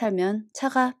서울에 살면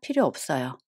차가 필요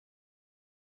없어요.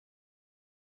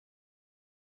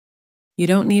 You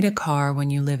don't need a car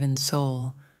when you live in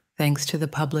Seoul, thanks to the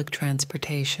public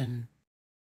transportation.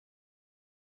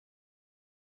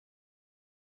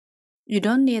 You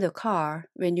don't need a car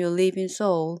when you live in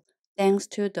Seoul thanks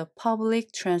to the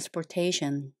public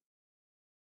transportation.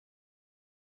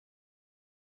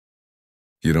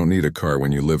 You don't need a car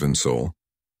when you live in Seoul,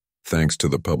 thanks to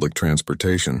the public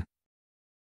transportation.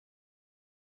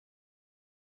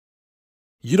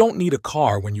 You don't need a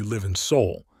car when you live in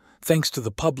Seoul, thanks to the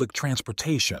public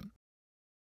transportation.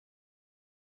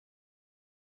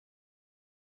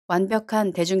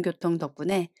 완벽한 대중교통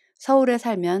덕분에 서울에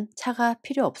살면 차가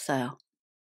필요 없어요.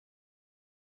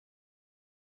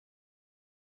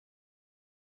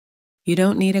 You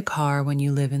don't need a car when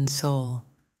you live in Seoul,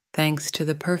 thanks to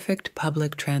the perfect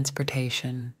public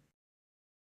transportation.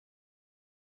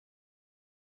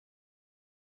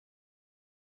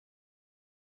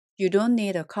 You don't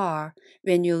need a car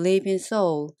when you live in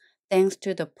Seoul thanks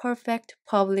to the perfect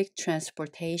public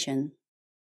transportation.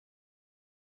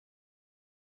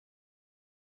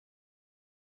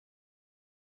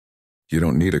 You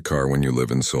don't need a car when you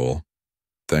live in Seoul,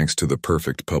 thanks to the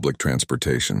perfect public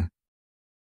transportation.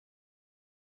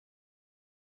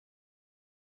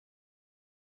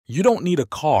 You don't need a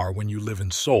car when you live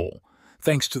in Seoul,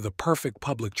 thanks to the perfect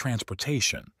public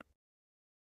transportation.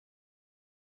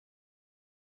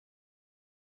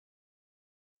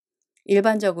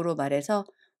 일반적으로 말해서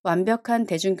완벽한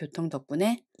대중교통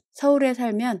덕분에 서울에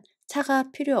살면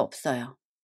차가 필요 없어요.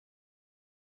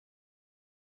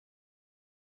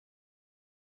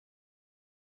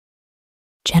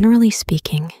 Generally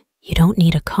speaking, you don't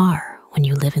need a car when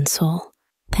you live in Seoul,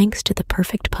 thanks to the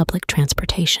perfect public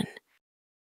transportation.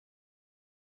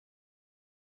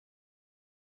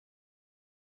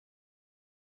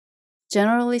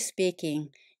 Generally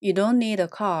speaking, you don't need a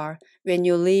car when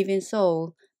you live in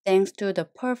Seoul thanks to the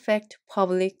perfect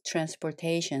public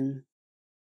transportation.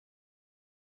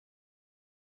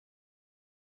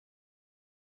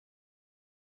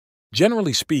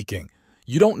 Generally speaking,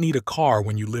 you don't need a car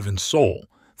when you live in Seoul,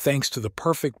 thanks to the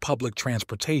perfect public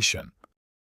transportation.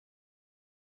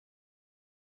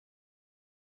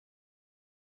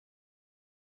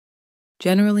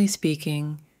 Generally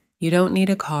speaking, you don't need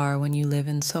a car when you live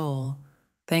in Seoul,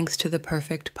 thanks to the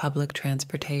perfect public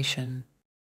transportation.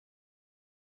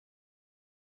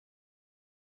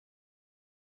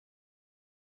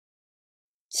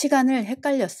 시간을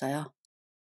헷갈렸어요.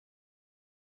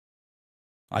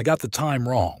 I got the time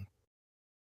wrong.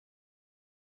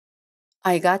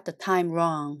 I got the time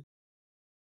wrong.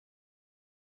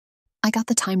 I got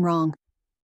the time wrong.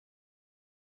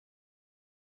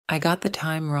 I got the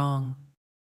time wrong.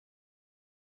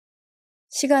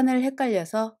 시간을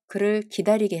헷갈려서 그를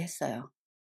기다리게 했어요.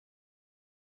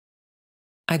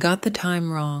 I got the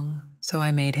time wrong, so I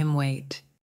made him wait.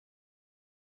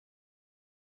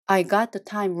 I got the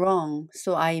time wrong,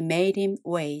 so I made him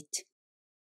wait.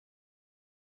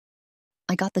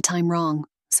 I got the time wrong,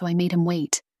 so I made him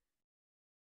wait.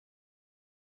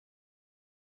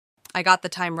 I got the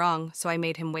time wrong, so I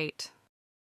made him wait.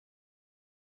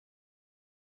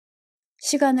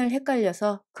 시간을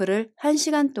헷갈려서 그를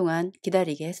 1시간 동안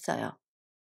기다리게 했어요.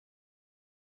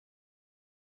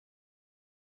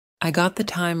 I got the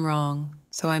time wrong,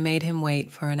 so I made him wait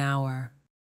for an hour.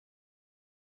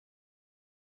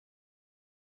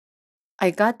 I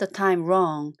got the time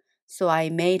wrong, so I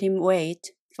made him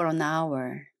wait for an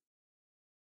hour.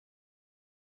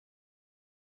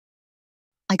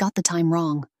 I got the time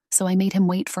wrong, so I made him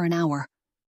wait for an hour.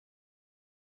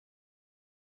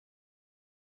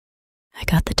 I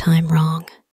got the time wrong,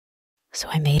 so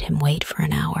I made him wait for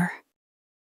an hour.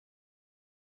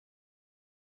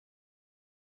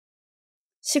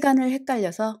 시간을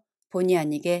헷갈려서 본의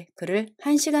아니게 그를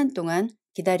 1시간 동안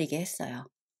기다리게 했어요.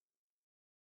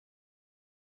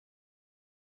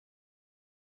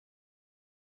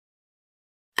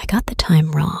 I got the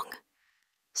time wrong,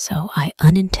 so I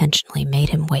unintentionally made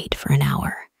him wait for an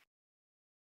hour.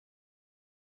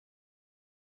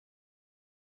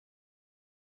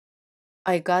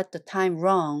 I got the time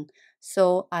wrong,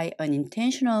 so I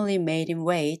unintentionally made him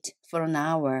wait for an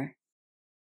hour.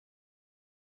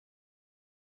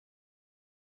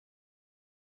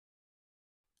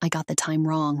 I got the time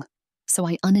wrong, so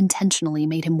I unintentionally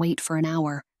made him wait for an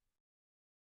hour.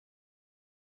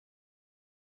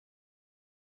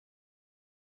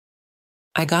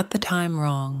 I got the time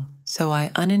wrong, so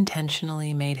I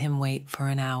unintentionally made him wait for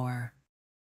an hour.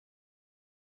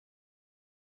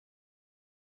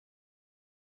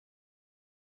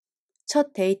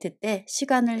 첫 데이트 때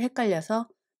시간을 헷갈려서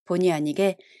본의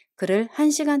아니게 그를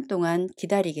 1시간 동안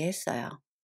기다리게 했어요.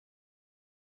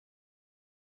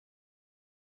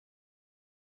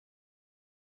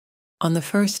 On the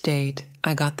first date,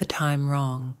 I got the time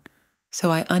wrong,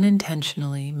 so I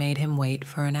unintentionally made him wait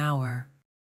for an hour.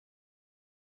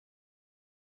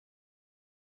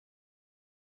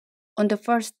 On the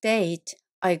first date,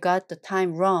 I got the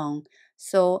time wrong,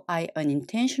 so I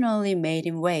unintentionally made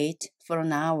him wait for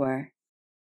an hour.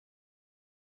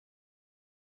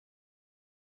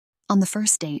 On the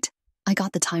first date, I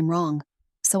got the time wrong,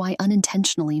 so I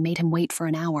unintentionally made him wait for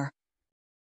an hour.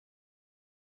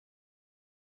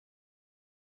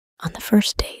 On the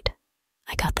first date,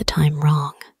 I got the time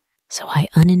wrong, so I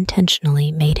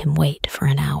unintentionally made him wait for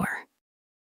an hour.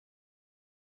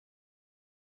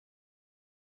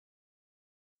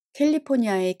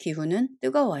 캘리포니아의 기후는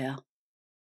뜨거워요.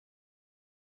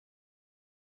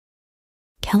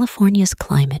 California's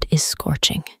climate is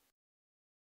scorching.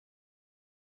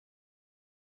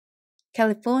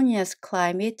 California's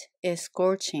climate is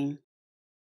scorching.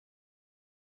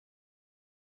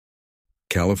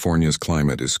 California's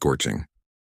climate is scorching.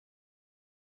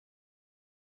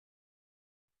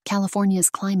 California's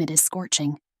climate is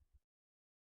scorching.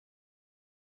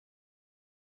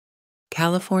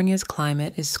 California's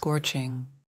climate is scorching.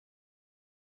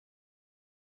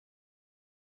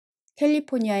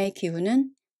 캘리포니아의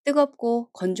기후는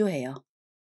뜨겁고 건조해요.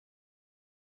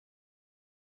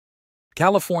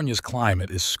 California's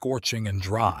climate is scorching and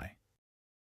dry.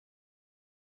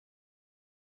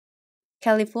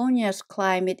 California's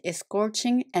climate is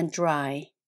scorching and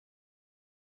dry.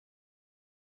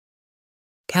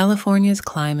 California's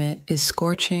climate is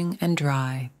scorching and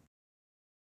dry.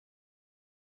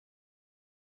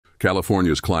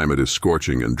 California's climate is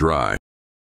scorching and dry.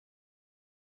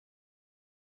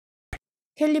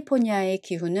 캘리포니아의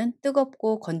기후는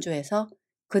뜨겁고 건조해서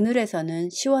그늘에서는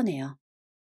시원해요.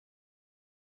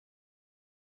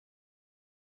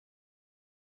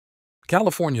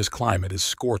 California's climate is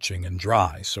scorching and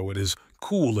dry, so it is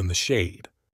cool in the shade.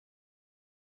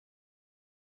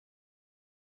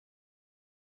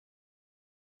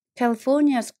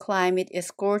 California's climate is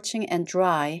scorching and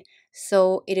dry,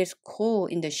 so it is cool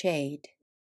in the shade.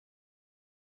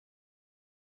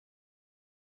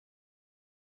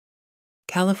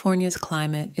 California's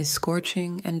climate is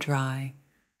scorching and dry,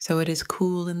 so it is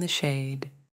cool in the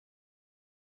shade.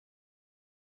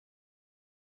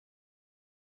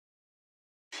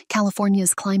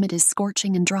 California's climate is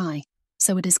scorching and dry,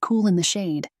 so it is cool in the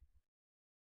shade.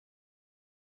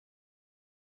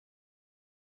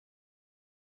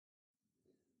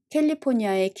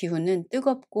 캘리포니아의 기후는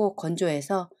뜨겁고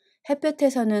건조해서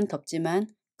햇볕에서는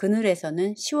덥지만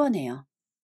그늘에서는 시원해요.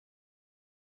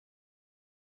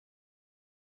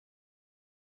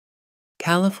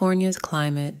 California's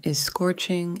climate is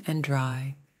scorching and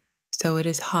dry, so it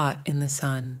is hot in the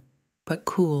sun, but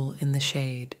cool in the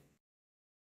shade.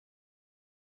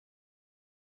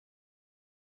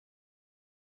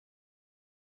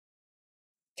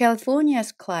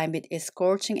 California's climate is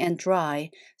scorching and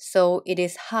dry, so it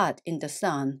is hot in the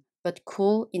sun, but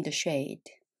cool in the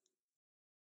shade.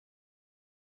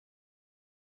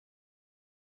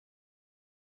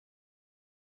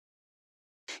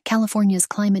 California's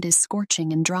climate is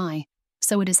scorching and dry,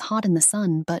 so it is hot in the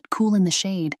sun but cool in the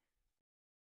shade.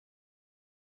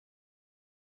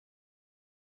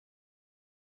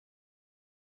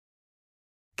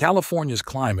 California's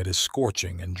climate is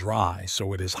scorching and dry,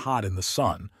 so it is hot in the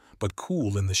sun, but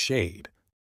cool in the shade.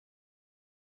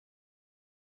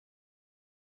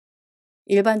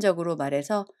 일반적으로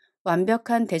말해서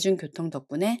완벽한 대중교통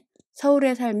덕분에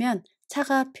서울에 살면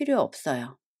차가 필요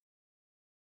없어요.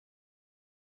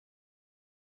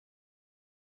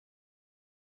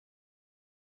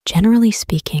 Generally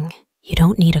speaking, you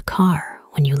don't need a car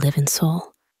when you live in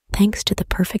Seoul, thanks to the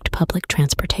perfect public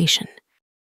transportation.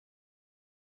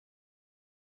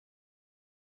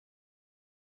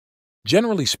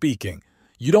 Generally speaking,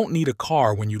 you don't need a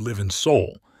car when you live in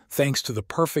Seoul, thanks to the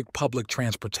perfect public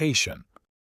transportation.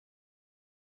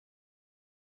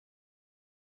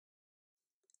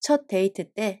 첫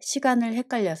데이트 때 시간을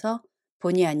헷갈려서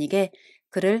본의 아니게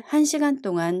그를 1시간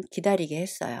동안 기다리게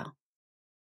했어요.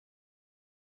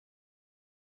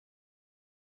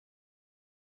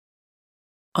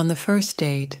 On the first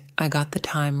date, I got the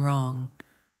time wrong,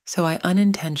 so I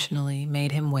unintentionally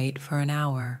made him wait for an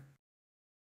hour.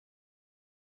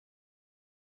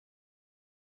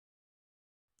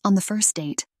 On the first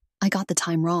date, I got the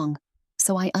time wrong,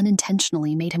 so I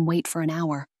unintentionally made him wait for an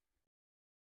hour.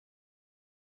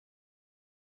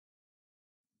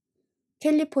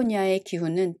 캘리포니아의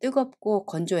기후는 뜨겁고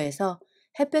건조해서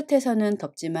햇볕에서는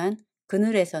덥지만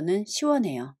그늘에서는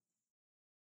시원해요.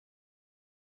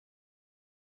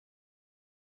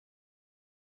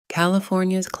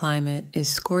 California's climate is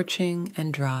scorching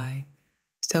and dry,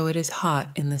 so it is hot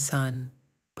in the sun,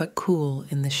 but cool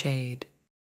in the shade.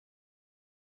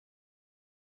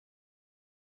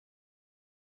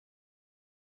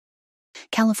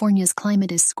 California's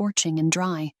climate is scorching and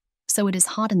dry, so it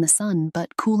is hot in the sun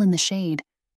but cool in the shade.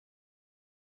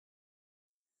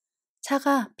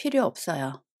 차가 필요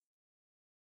없어요.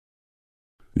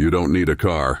 You don't need a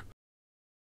car.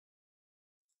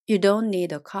 You don't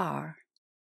need a car.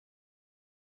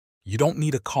 You don't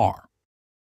need a car.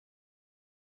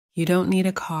 You don't need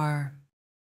a car.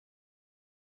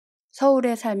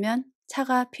 서울에 살면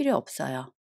차가 필요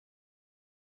없어요.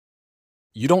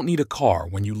 You don't need a car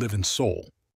when you live in Seoul.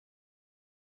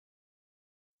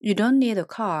 You don't need a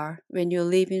car when you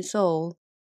live in Seoul.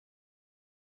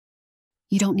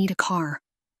 You don't need a car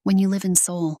when you live in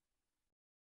Seoul.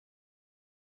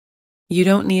 You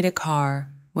don't need a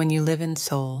car when you live in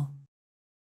Seoul.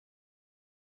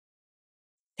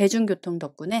 대중교통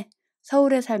덕분에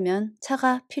서울에 살면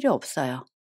차가 필요 없어요.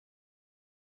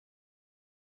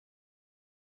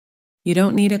 You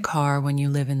don't need a car when you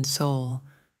live in Seoul,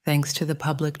 thanks to the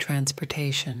public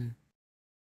transportation.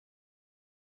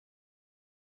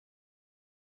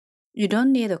 You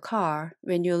don't need a car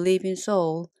when you live in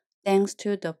Seoul, thanks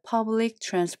to the public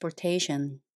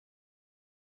transportation.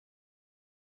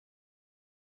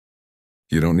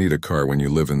 You don't need a car when you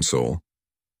live in Seoul,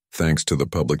 thanks to the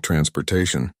public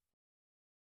transportation.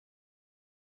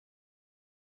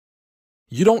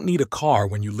 You don't need a car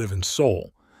when you live in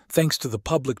Seoul, thanks to the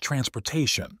public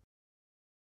transportation.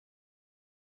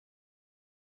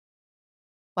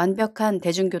 완벽한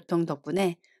대중교통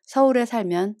덕분에 서울에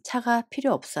살면 차가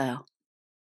필요 없어요.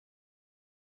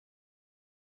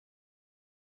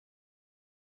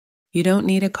 You don't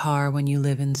need a car when you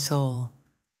live in Seoul,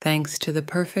 thanks to the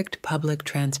perfect public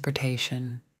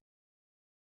transportation.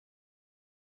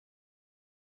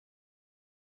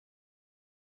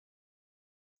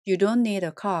 You don't need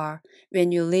a car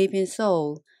when you live in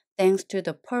Seoul, thanks to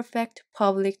the perfect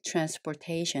public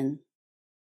transportation.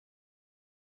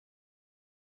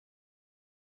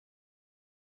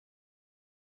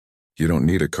 You don't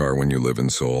need a car when you live in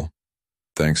Seoul,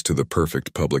 thanks to the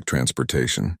perfect public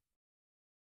transportation.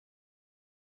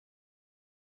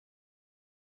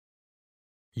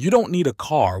 You don't need a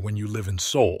car when you live in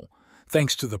Seoul,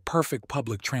 thanks to the perfect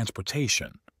public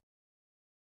transportation.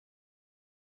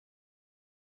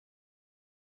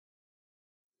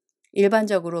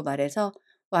 일반적으로 말해서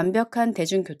완벽한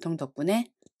대중교통 덕분에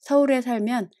서울에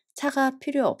살면 차가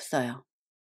필요 없어요.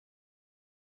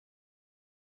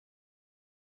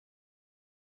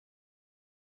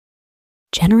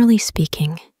 Generally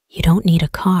speaking, you don't need a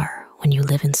car when you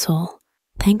live in Seoul,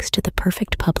 thanks to the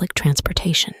perfect public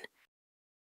transportation.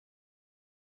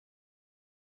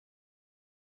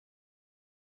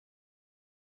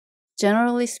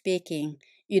 Generally speaking,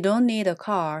 you don't need a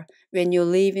car when you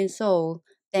live in Seoul,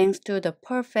 thanks to the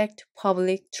perfect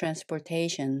public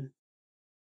transportation.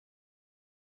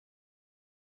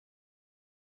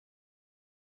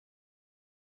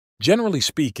 Generally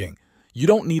speaking, you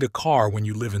don't need a car when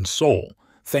you live in Seoul,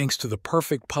 thanks to the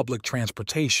perfect public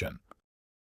transportation.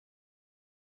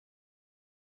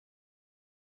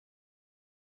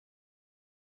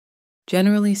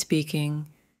 Generally speaking,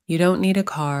 you don't need a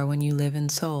car when you live in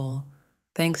Seoul,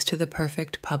 thanks to the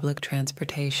perfect public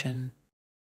transportation.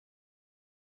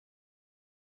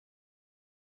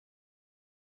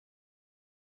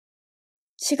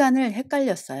 시간을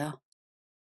헷갈렸어요.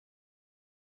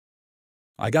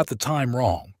 I got the time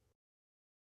wrong.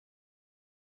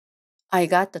 I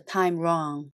got the time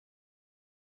wrong.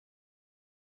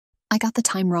 I got the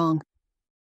time wrong.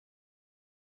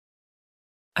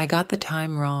 I got the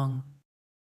time wrong.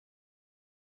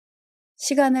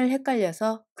 시간을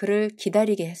헷갈려서 그를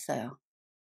기다리게 했어요.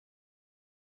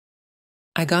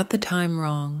 I got the time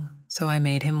wrong, so I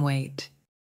made him wait.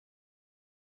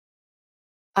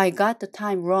 I got the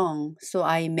time wrong, so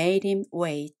I made him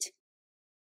wait.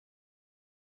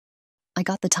 I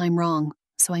got the time wrong,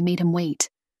 so I made him wait.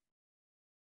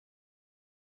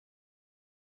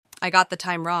 I got the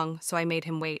time wrong, so I made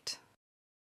him wait.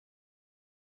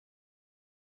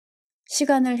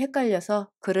 시간을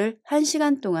헷갈려서 그를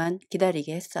 1시간 동안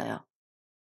기다리게 했어요.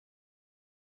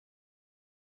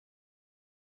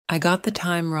 I got the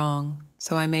time wrong,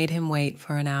 so I made him wait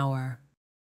for an hour.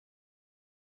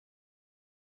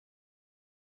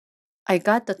 I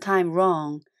got the time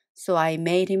wrong, so I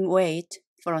made him wait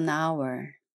for an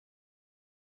hour.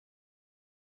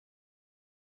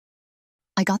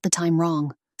 I got the time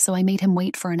wrong, so I made him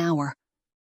wait for an hour.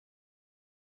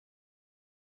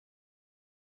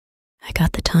 I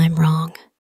got the time wrong,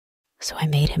 so I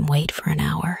made him wait for an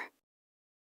hour.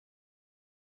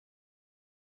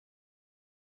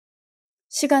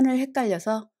 시간을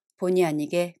헷갈려서 본의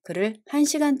아니게 그를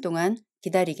 1시간 동안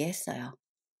기다리게 했어요.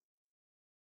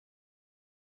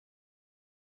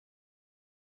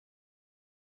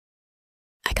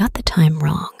 I got the time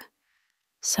wrong,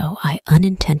 so I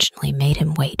unintentionally made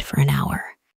him wait for an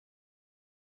hour.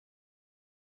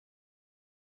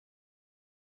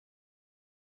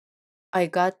 I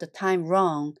got the time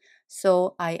wrong,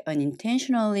 so I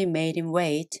unintentionally made him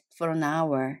wait for an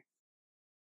hour.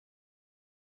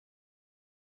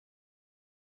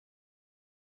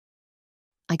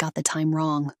 I got the time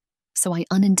wrong, so I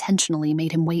unintentionally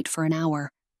made him wait for an hour.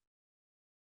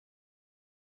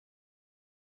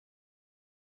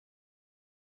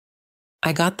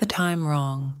 I got the time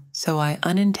wrong, so I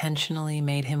unintentionally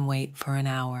made him wait for an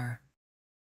hour.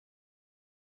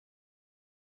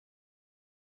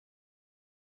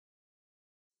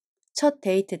 첫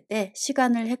데이트 때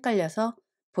시간을 헷갈려서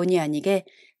본의 아니게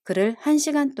그를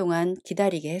 1시간 동안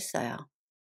기다리게 했어요.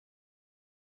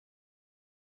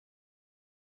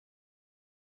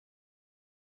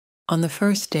 On the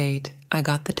first date, I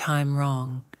got the time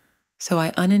wrong, so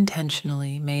I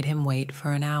unintentionally made him wait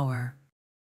for an hour.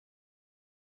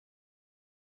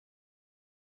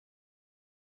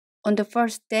 On the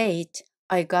first date,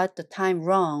 I got the time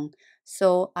wrong,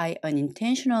 so I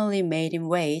unintentionally made him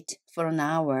wait for an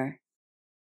hour.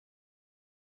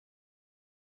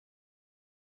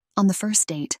 On the first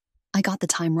date, I got the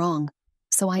time wrong,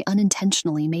 so I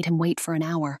unintentionally made him wait for an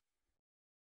hour.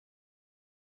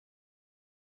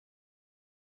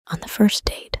 On the first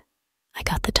date, I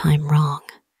got the time wrong,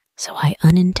 so I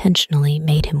unintentionally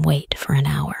made him wait for an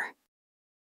hour.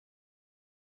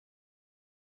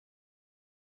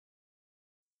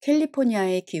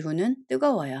 캘리포니아의 기후는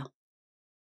뜨거워요.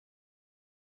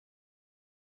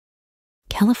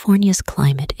 California's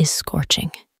climate is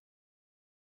scorching.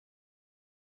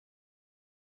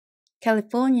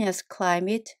 California's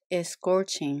climate is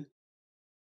scorching.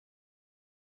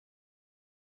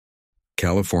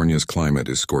 California's climate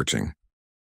is scorching.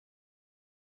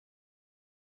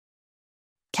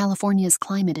 California's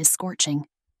climate is scorching.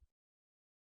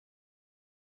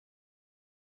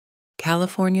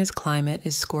 California's climate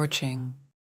is scorching.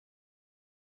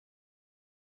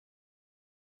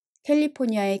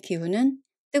 캘리포니아의 기후는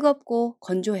뜨겁고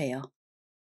건조해요.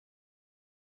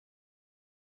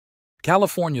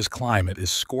 California's climate is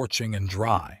scorching and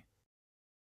dry.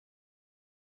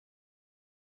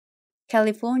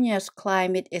 California's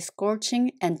climate is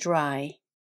scorching and dry.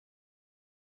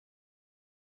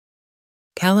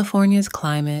 California's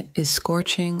climate is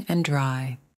scorching and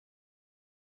dry.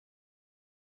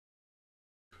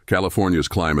 California's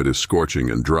climate is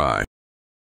scorching and dry.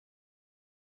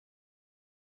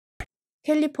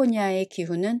 캘리포니아의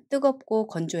기후는 뜨겁고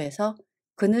건조해서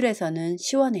그늘에서는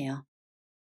시원해요.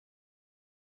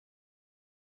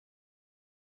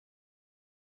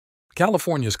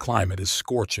 California's climate is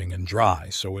scorching and dry,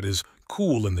 so it is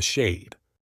cool in the shade.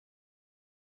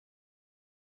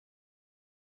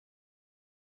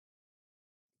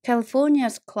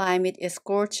 California's climate is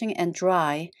scorching and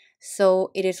dry, so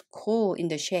it is cool in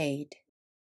the shade.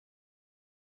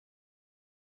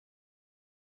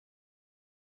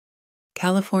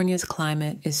 California's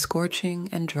climate is scorching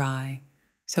and dry,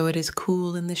 so it is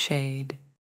cool in the shade.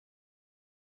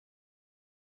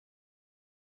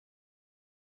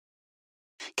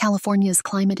 California's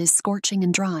climate is scorching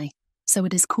and dry, so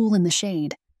it is cool in the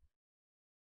shade.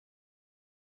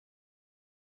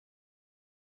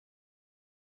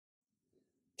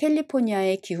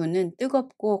 캘리포니아의 기후는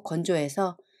뜨겁고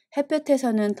건조해서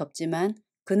햇볕에서는 덥지만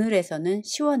그늘에서는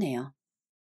시원해요.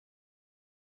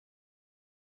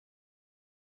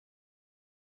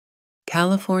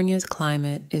 California's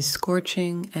climate is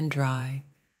scorching and dry,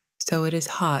 so it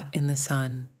is hot in the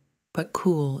sun, but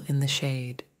cool in the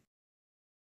shade.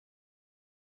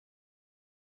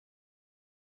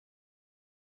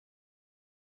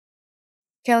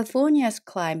 California's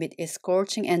climate is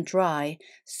scorching and dry,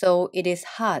 so it is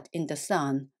hot in the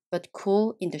sun, but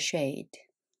cool in the shade.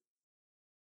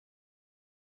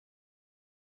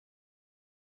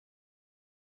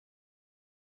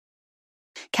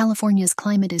 California's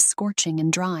climate is scorching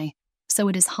and dry, so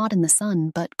it is hot in the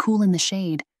sun but cool in the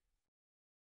shade.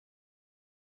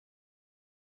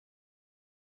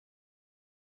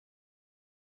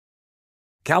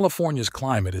 California's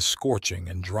climate is scorching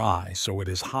and dry, so it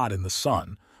is hot in the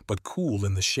sun, but cool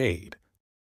in the shade.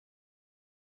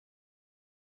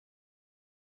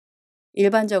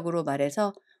 일반적으로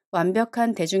말해서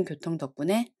완벽한 대중교통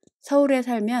덕분에 서울에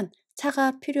살면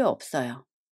차가 필요 없어요.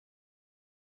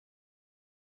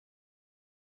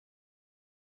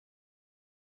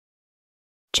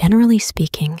 Generally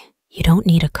speaking, you don't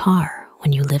need a car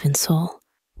when you live in Seoul,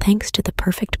 thanks to the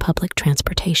perfect public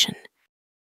transportation.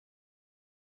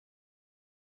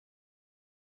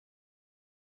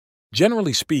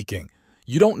 Generally speaking,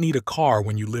 you don't need a car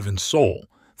when you live in Seoul,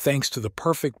 thanks to the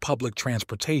perfect public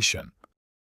transportation.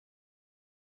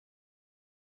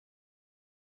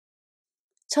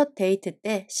 첫 데이트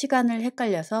때 시간을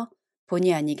헷갈려서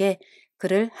본의 아니게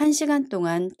그를 1시간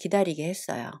동안 기다리게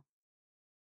했어요.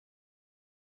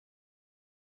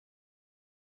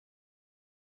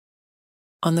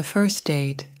 On the first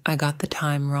date, I got the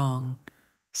time wrong,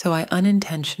 so I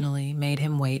unintentionally made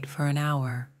him wait for an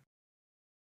hour.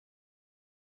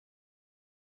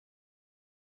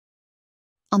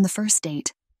 On the first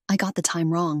date, I got the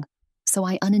time wrong, so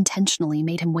I unintentionally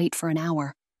made him wait for an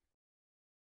hour.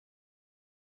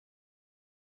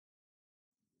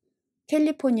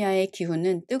 캘리포니아의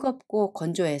기후는 뜨겁고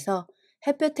건조해서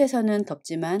햇볕에서는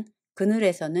덥지만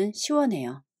그늘에서는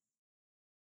시원해요.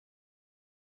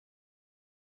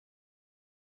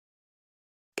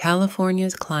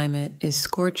 California's climate is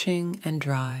scorching and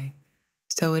dry,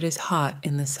 so it is hot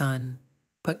in the sun,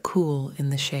 but cool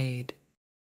in the shade.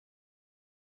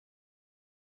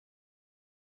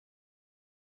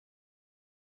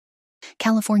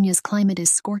 California's climate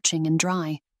is scorching and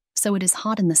dry, so it is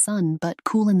hot in the sun but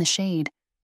cool in the shade.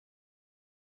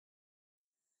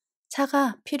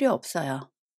 차가 필요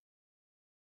없어요.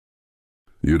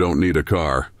 You don't need a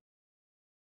car.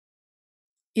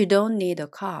 You don't need a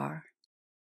car.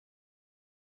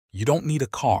 You don't need a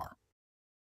car.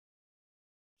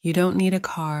 You don't need a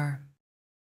car.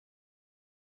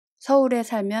 서울에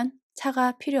살면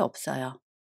차가 필요 없어요.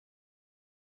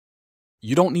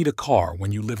 You don't need a car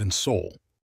when you live in Seoul.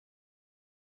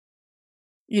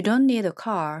 You don't need a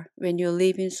car when you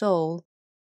live in Seoul.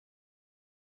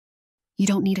 You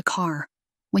don't need a car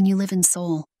when you live in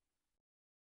Seoul.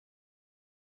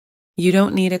 You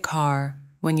don't need a car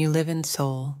when you live in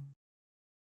Seoul.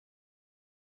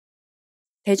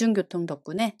 대중교통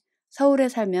덕분에 서울에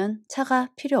살면 차가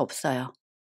필요 없어요.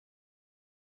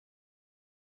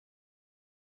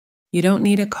 You don't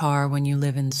need a car when you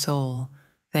live in Seoul,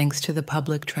 thanks to the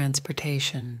public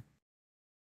transportation.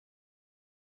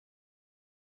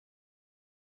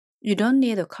 You don't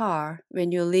need a car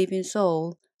when you live in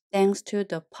Seoul, thanks to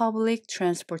the public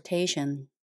transportation.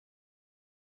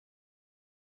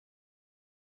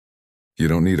 You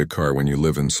don't need a car when you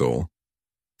live in Seoul,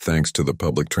 thanks to the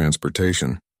public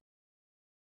transportation.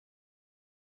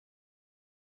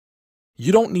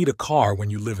 You don't need a car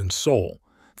when you live in Seoul,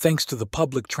 thanks to the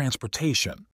public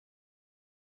transportation.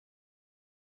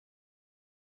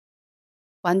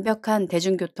 완벽한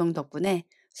대중교통 덕분에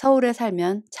서울에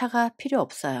살면 차가 필요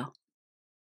없어요.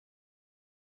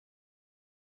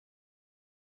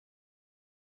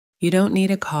 You don't need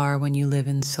a car when you live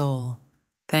in Seoul,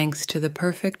 thanks to the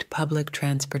perfect public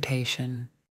transportation.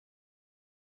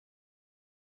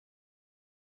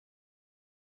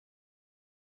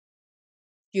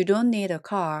 You don't need a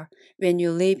car when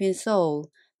you live in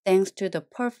Seoul, thanks to the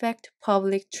perfect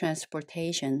public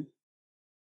transportation.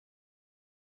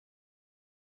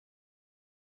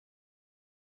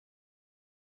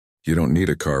 You don't need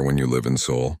a car when you live in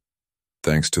Seoul,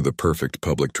 thanks to the perfect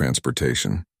public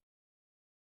transportation.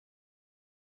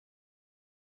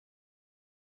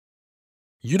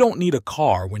 You don't need a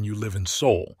car when you live in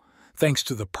Seoul, thanks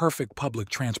to the perfect public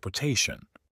transportation.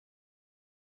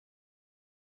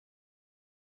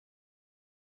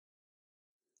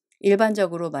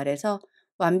 일반적으로 말해서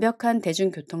완벽한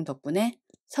대중교통 덕분에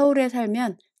서울에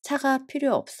살면 차가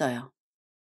필요 없어요.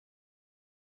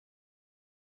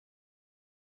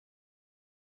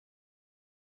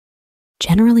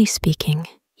 Generally speaking,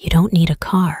 you don't need a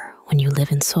car when you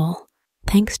live in Seoul,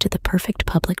 thanks to the perfect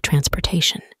public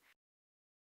transportation.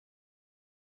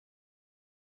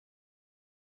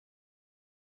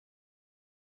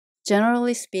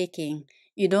 Generally speaking,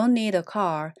 you don't need a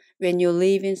car when you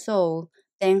live in Seoul,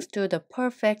 thanks to the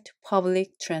perfect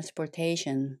public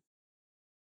transportation.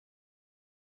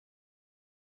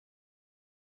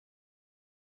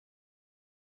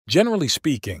 Generally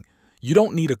speaking, you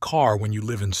don't need a car when you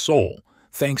live in Seoul,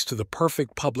 thanks to the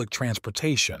perfect public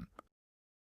transportation.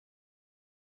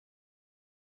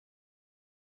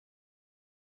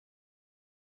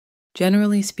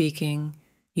 Generally speaking,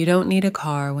 you don't need a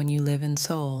car when you live in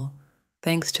Seoul,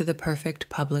 thanks to the perfect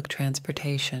public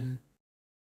transportation.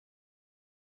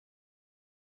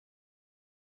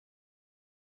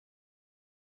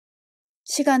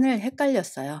 시간을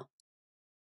헷갈렸어요.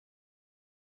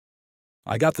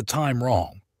 I got the time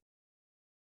wrong.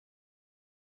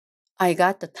 I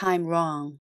got the time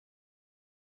wrong.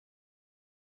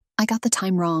 I got the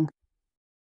time wrong.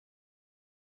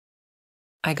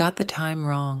 I got the time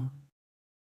wrong.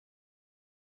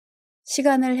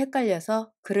 시간을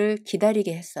헷갈려서 그를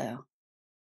기다리게 했어요.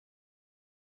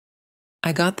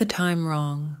 I got the time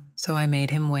wrong, so I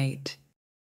made him wait.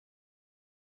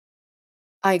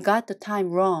 I got the time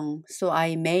wrong, so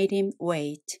I made him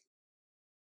wait.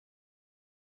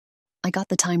 I got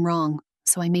the time wrong,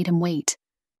 so I made him wait.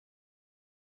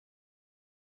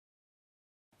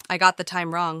 I got the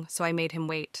time wrong, so I made him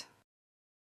wait.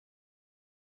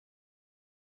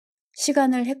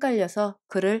 시간을 헷갈려서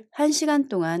그를 1시간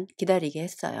동안 기다리게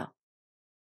했어요.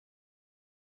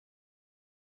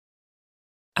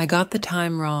 I got the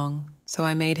time wrong, so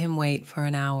I made him wait for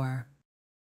an hour.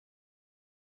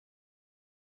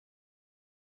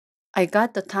 I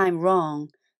got the time wrong,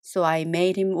 so I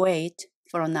made him wait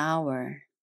for an hour.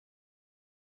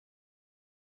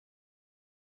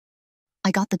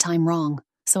 I got the time wrong,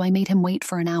 so I made him wait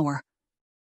for an hour.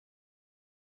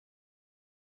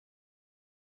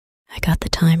 I got the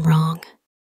time wrong,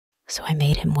 so I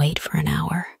made him wait for an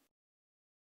hour.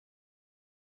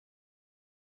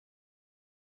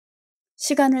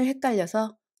 시간을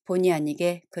헷갈려서 본의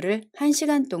아니게 그를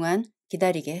 1시간 동안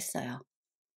기다리게 했어요.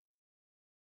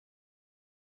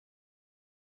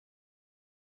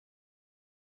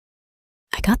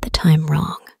 I got the time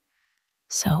wrong,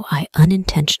 so I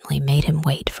unintentionally made him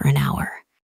wait for an hour.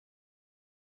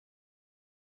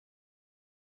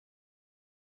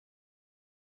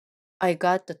 I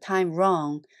got the time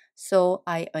wrong, so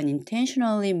I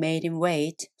unintentionally made him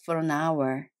wait for an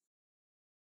hour.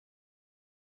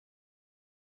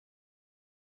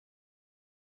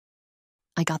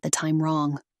 I got the time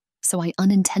wrong, so I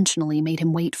unintentionally made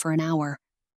him wait for an hour.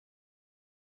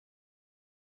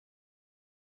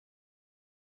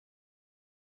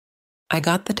 I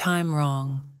got the time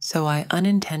wrong, so I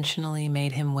unintentionally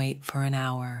made him wait for an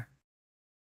hour.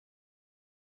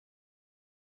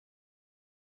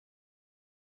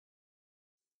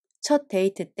 첫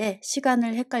데이트 때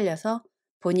시간을 헷갈려서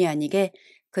본의 아니게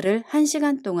그를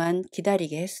 1시간 동안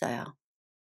기다리게 했어요.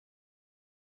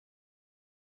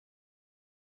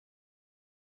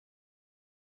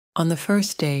 On the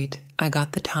first date, I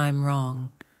got the time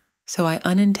wrong, so I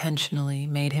unintentionally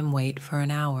made him wait for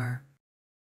an hour.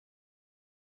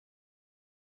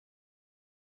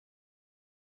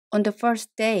 On the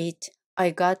first date,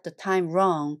 I got the time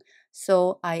wrong,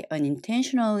 so I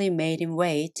unintentionally made him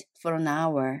wait for an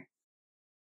hour.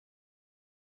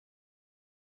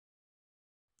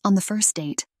 On the first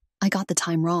date, I got the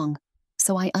time wrong,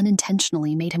 so I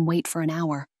unintentionally made him wait for an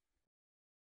hour.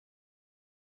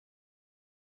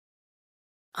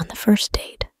 On the first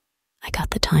date, I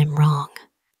got the time wrong,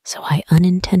 so I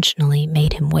unintentionally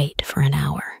made him wait for an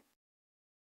hour.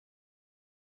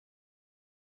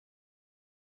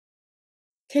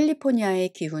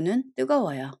 캘리포니아의 기후는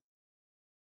뜨거워요.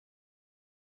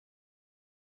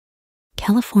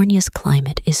 California's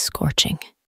climate is scorching.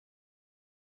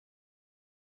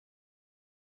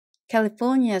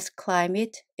 California's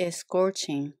climate is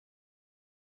scorching.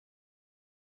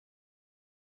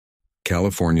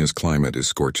 California's climate is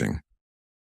scorching.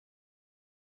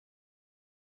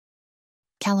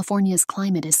 California's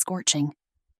climate is scorching.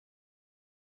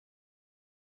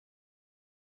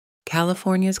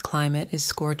 California's climate is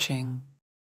scorching.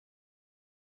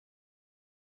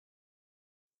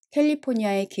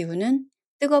 캘리포니아의 기후는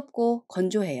뜨겁고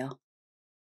건조해요.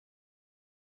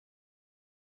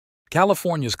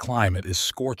 California's climate is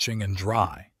scorching and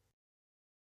dry.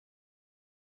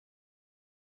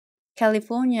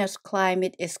 California's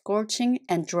climate is scorching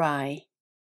and dry.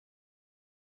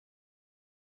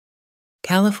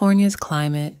 California's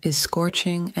climate is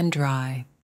scorching and dry.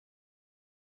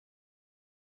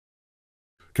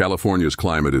 California's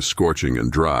climate is scorching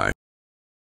and dry.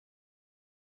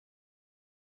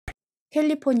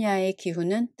 캘리포니아의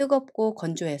기후는 뜨겁고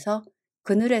건조해서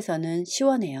그늘에서는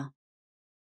시원해요.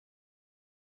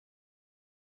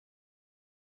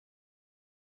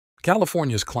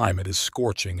 California's climate is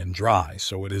scorching and dry,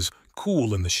 so it is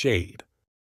cool in the shade.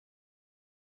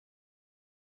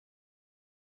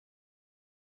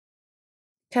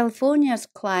 California's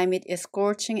climate is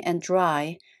scorching and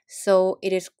dry, so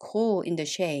it is cool in the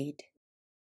shade.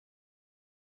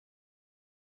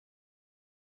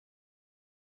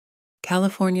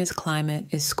 California's climate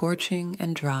is scorching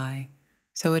and dry,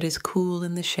 so it is cool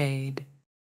in the shade.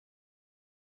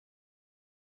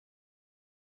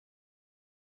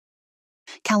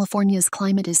 California's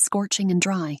climate is scorching and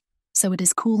dry, so it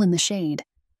is cool in the shade.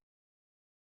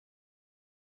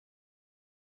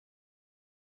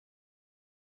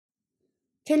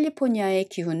 캘리포니아의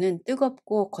기후는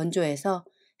뜨겁고 건조해서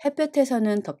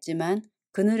햇볕에서는 덥지만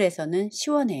그늘에서는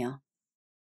시원해요.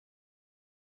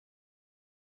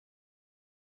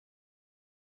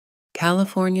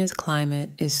 California's climate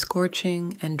is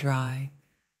scorching and dry,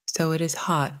 so it is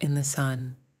hot in the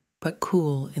sun, but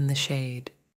cool in the shade.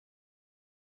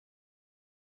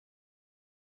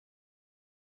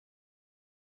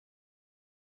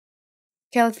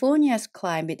 California's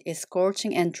climate is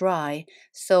scorching and dry,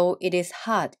 so it is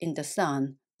hot in the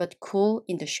sun, but cool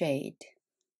in the shade.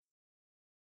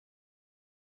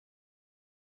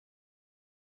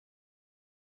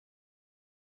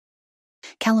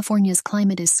 California's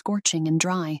climate is scorching and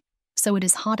dry, so it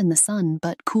is hot in the sun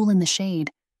but cool in the shade.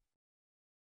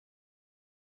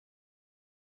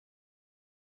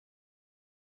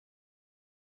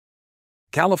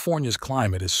 California's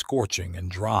climate is scorching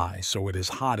and dry, so it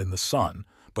is hot in the sun,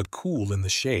 but cool in the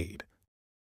shade.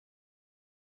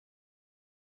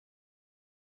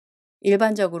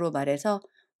 일반적으로 말해서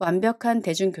완벽한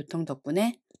대중교통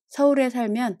덕분에 서울에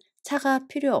살면 차가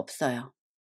필요 없어요.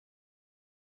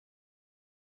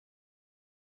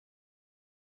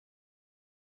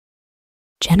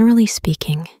 Generally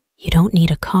speaking, you don't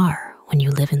need a car when you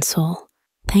live in Seoul,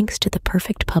 thanks to the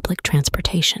perfect public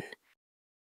transportation.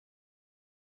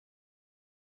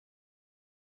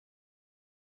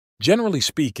 Generally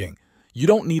speaking, you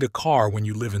don't need a car when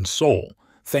you live in Seoul,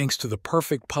 thanks to the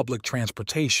perfect public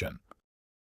transportation.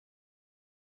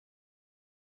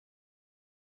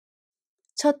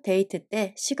 첫 데이트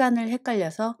때 시간을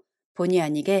헷갈려서 본의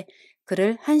아니게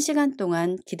그를 1시간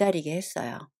동안 기다리게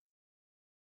했어요.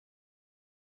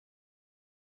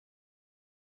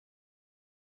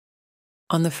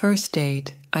 On the first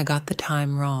date, I got the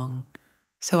time wrong,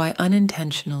 so I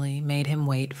unintentionally made him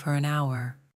wait for an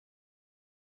hour.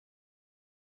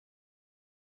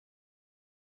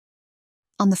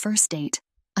 On the first date,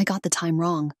 I got the time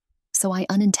wrong, so I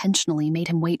unintentionally made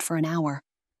him wait for an hour.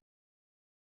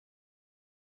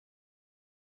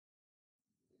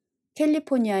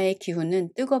 캘리포니아의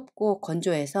기후는 뜨겁고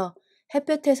건조해서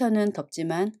햇볕에서는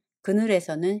덥지만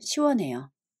그늘에서는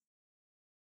시원해요.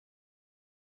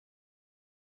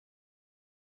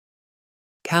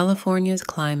 California's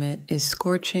climate is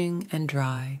scorching and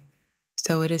dry,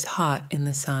 so it is hot in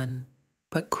the sun,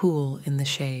 but cool in the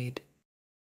shade.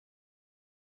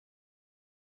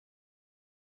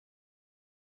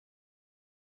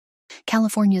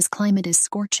 California's climate is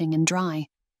scorching and dry,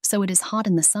 so it is hot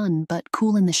in the sun but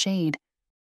cool in the shade.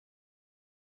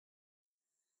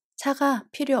 차가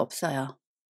필요 없어요.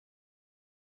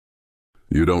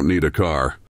 You don't need a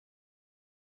car.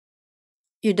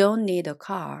 You don't need a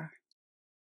car.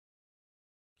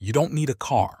 You don't need a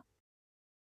car.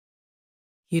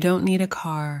 You don't need a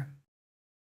car.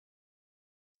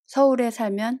 서울에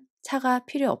살면 차가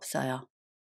필요 없어요.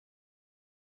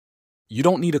 You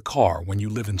don't need a car when you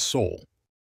live in Seoul.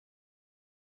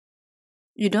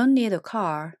 You don't need a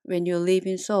car when you live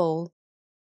in Seoul.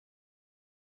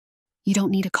 You don't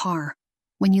need a car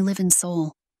when you live in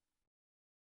Seoul.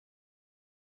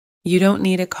 You don't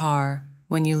need a car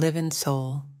when you live in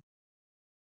Seoul.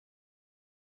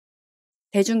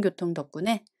 대중교통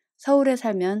덕분에 서울에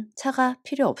살면 차가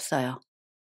필요 없어요.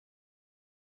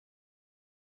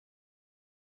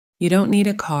 You don't need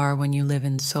a car when you live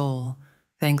in Seoul,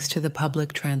 thanks to the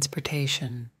public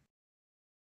transportation.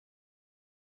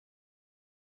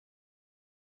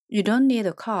 You don't need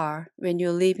a car when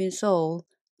you live in Seoul,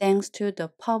 thanks to the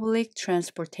public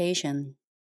transportation.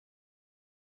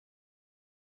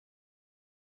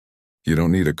 You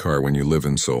don't need a car when you live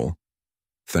in Seoul,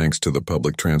 thanks to the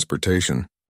public transportation.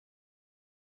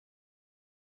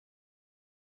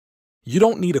 You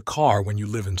don't need a car when you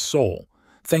live in Seoul,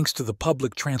 thanks to the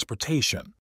public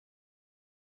transportation.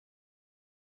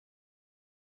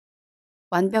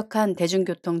 완벽한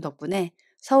대중교통 덕분에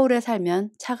서울에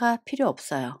살면 차가 필요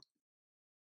없어요.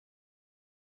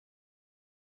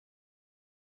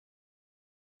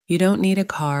 You don't need a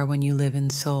car when you live in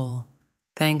Seoul,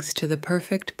 thanks to the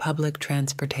perfect public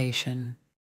transportation.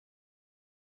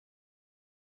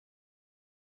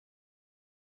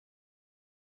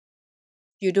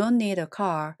 You don't need a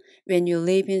car when you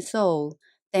live in Seoul,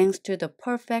 thanks to the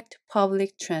perfect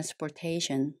public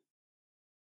transportation.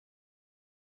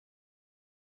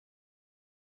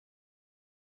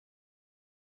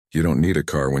 You don't need a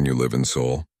car when you live in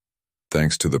Seoul,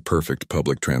 thanks to the perfect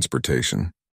public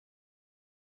transportation.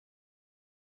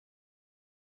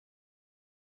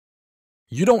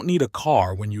 You don't need a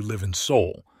car when you live in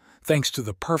Seoul, thanks to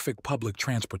the perfect public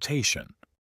transportation.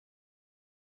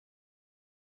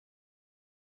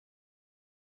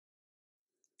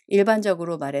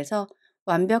 일반적으로 말해서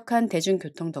완벽한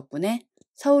대중교통 덕분에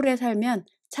서울에 살면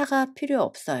차가 필요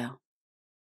없어요.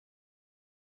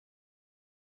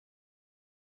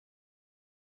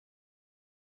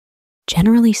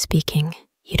 Generally speaking,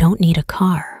 you don't need a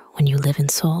car when you live in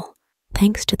Seoul,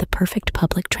 thanks to the perfect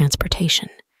public transportation.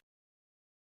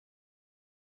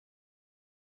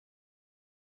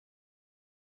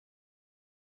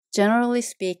 Generally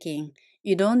speaking,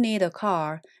 you don't need a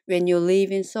car when you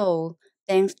live in Seoul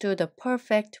thanks to the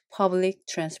perfect public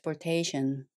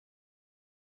transportation.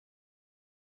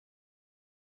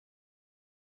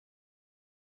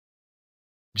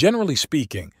 Generally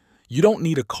speaking, you don't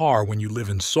need a car when you live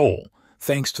in Seoul,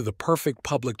 thanks to the perfect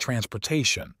public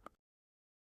transportation.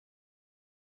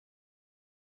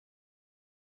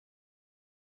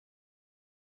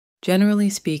 Generally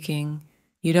speaking,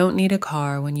 you don't need a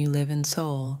car when you live in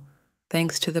Seoul,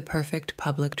 thanks to the perfect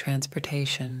public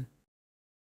transportation.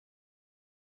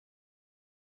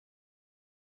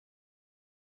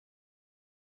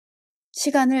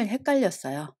 시간을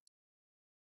헷갈렸어요.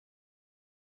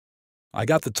 I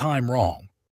got the time wrong.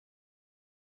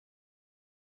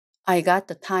 I got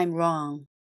the time wrong.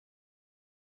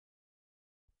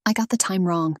 I got the time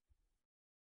wrong.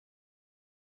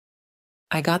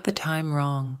 I got the time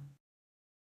wrong.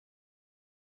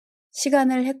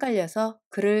 시간을 헷갈려서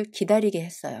그를 기다리게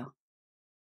했어요.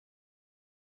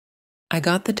 I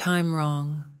got the time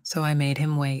wrong, so I made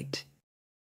him wait.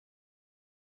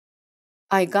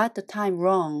 I got the time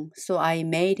wrong, so I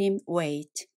made him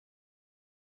wait.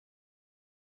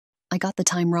 I got the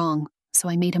time wrong, so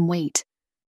I made him wait.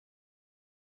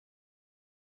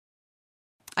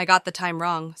 I got the time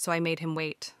wrong, so I made him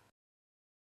wait.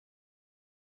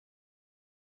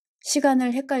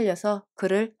 시간을 헷갈려서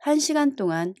그를 1시간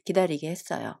동안 기다리게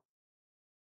했어요.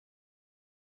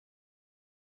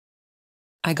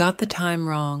 I got the time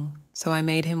wrong, so I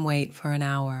made him wait for an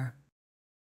hour.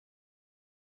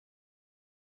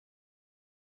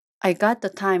 I got the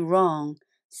time wrong,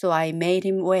 so I made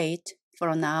him wait for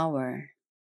an hour.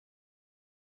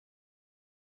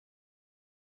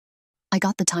 I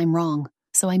got the time wrong,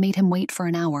 so I made him wait for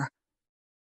an hour.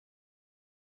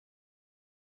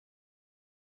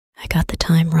 I got the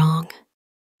time wrong,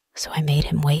 so I made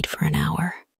him wait for an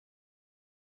hour.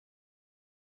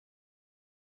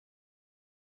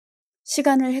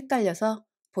 시간을 헷갈려서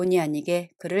본의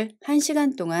아니게 그를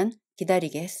 1시간 동안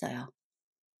기다리게 했어요.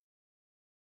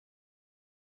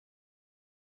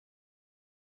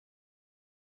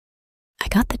 I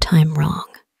got the time wrong,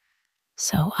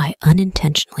 so I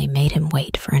unintentionally made him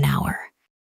wait for an hour.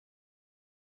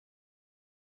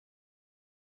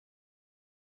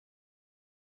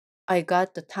 I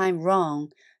got the time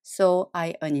wrong, so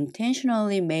I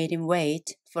unintentionally made him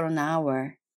wait for an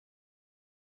hour.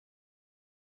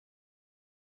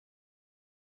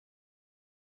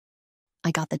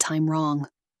 I got the time wrong,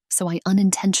 so I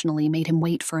unintentionally made him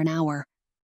wait for an hour.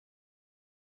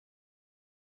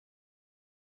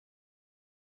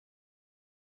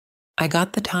 I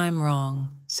got the time wrong,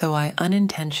 so I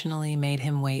unintentionally made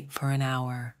him wait for an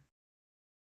hour.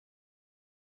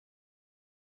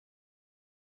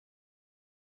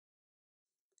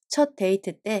 첫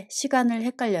데이트 때 시간을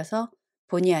헷갈려서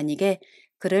본의 아니게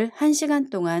그를 1시간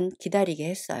동안 기다리게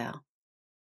했어요.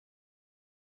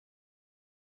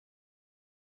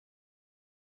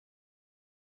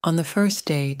 On the first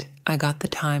date, I got the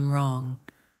time wrong,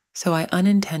 so I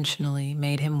unintentionally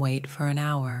made him wait for an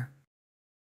hour.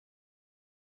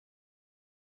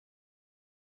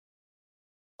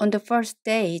 On the first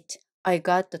date, I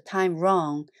got the time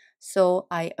wrong, so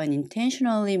I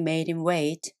unintentionally made him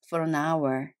wait for an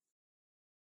hour.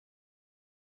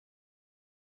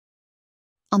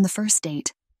 On the first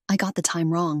date, I got the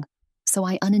time wrong, so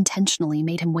I unintentionally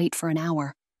made him wait for an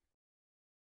hour.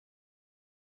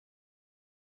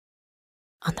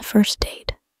 On the first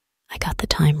date, I got the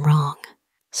time wrong,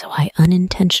 so I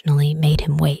unintentionally made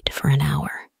him wait for an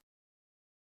hour.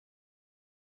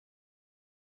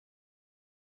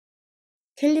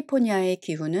 캘리포니아의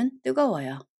기후는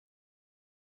뜨거워요.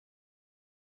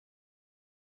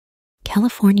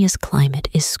 California's climate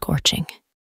is scorching.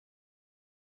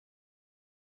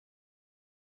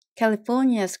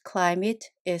 California's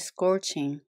climate is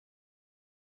scorching.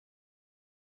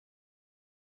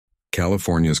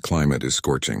 California's climate is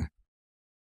scorching.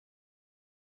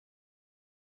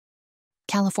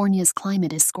 California's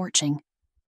climate is scorching.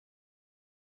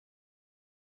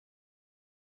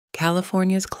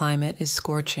 California's climate is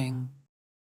scorching.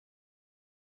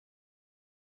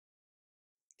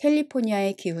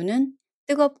 캘리포니아의 기후는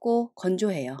뜨겁고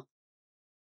건조해요.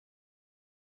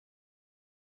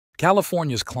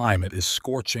 California's climate is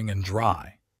scorching and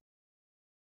dry.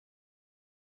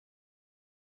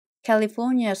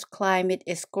 California's climate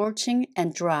is scorching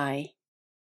and dry.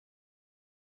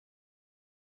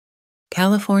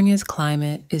 California's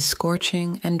climate is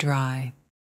scorching and dry.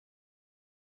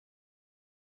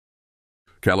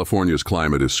 California's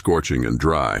climate is scorching and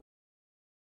dry.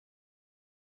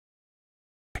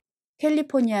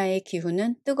 캘리포니아의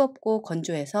기후는 뜨겁고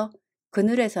건조해서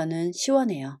그늘에서는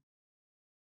시원해요.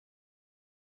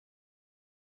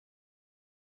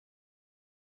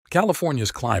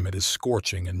 California's climate is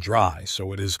scorching and dry,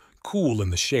 so it is cool in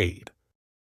the shade.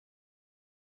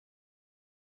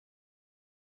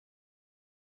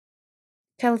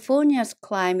 California's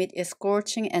climate is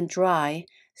scorching and dry,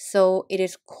 so it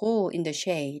is cool in the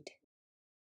shade.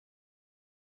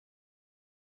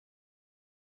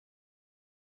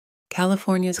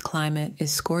 California's climate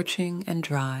is scorching and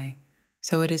dry,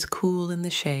 so it is cool in the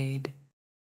shade.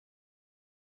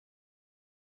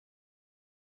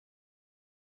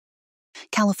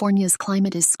 California's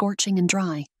climate is scorching and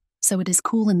dry, so it is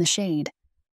cool in the shade.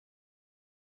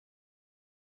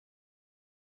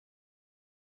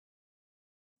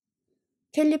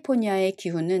 캘리포니아의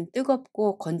기후는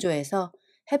뜨겁고 건조해서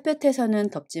햇볕에서는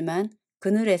덥지만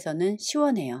그늘에서는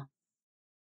시원해요.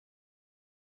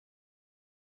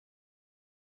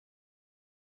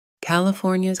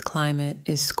 California's climate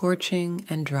is scorching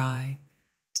and dry,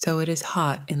 so it is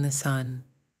hot in the sun,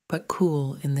 but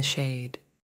cool in the shade.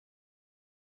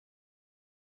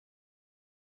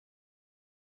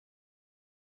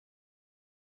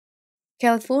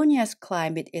 California's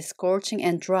climate is scorching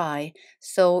and dry,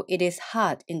 so it is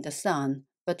hot in the sun,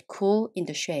 but cool in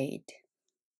the shade.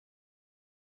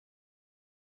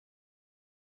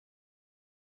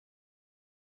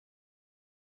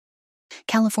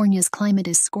 California's climate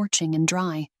is scorching and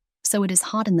dry, so it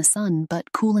is hot in the sun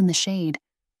but cool in the shade.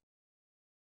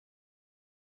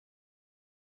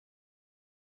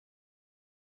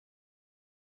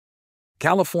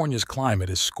 California's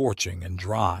climate is scorching and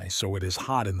dry, so it is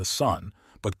hot in the sun,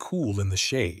 but cool in the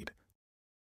shade.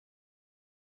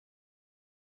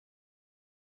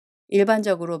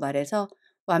 일반적으로 말해서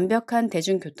완벽한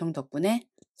대중교통 덕분에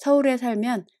서울에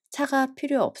살면 차가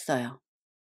필요 없어요.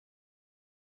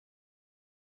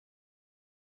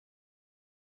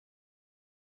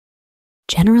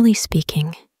 Generally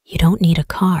speaking, you don't need a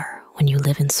car when you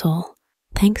live in Seoul,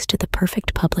 thanks to the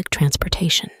perfect public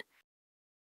transportation.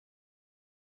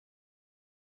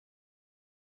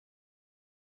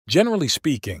 Generally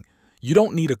speaking, you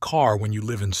don't need a car when you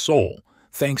live in Seoul,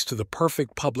 thanks to the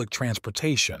perfect public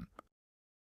transportation.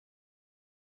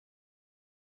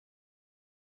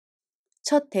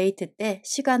 첫 데이트 때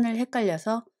시간을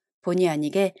헷갈려서 본의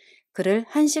아니게 그를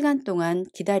 1시간 동안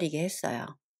기다리게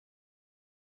했어요.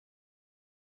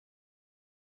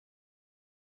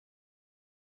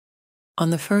 On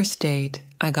the first date,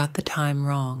 I got the time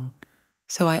wrong,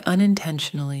 so I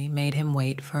unintentionally made him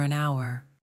wait for an hour.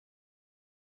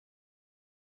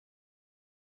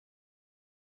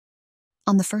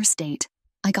 On the first date,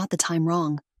 I got the time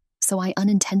wrong, so I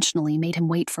unintentionally made him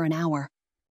wait for an hour.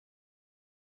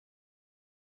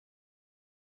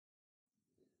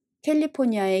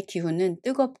 캘리포니아의 기후는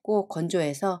뜨겁고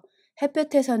건조해서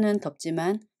햇볕에서는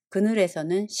덥지만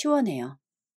그늘에서는 시원해요.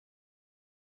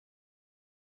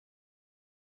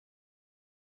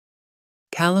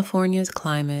 California's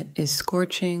climate is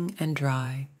scorching and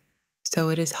dry, so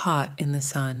it is hot in the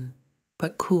sun,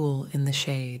 but cool in the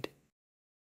shade.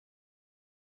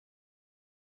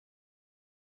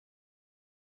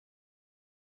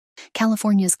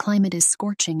 California's climate is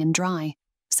scorching and dry,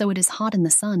 so it is hot in the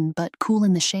sun but cool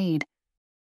in the shade.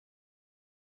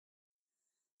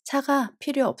 차가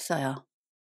필요 없어요.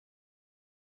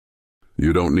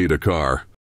 You don't need a car.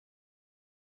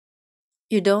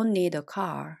 You don't need a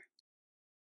car.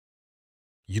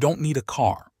 You don't need a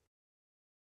car.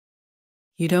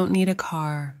 You don't need a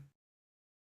car.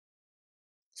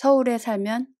 서울에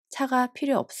살면 차가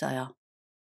필요 없어요.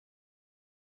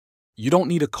 You don't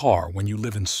need a car when you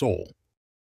live in Seoul.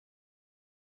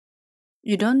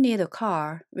 You don't need a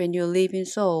car when you live in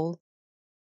Seoul.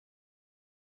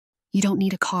 You don't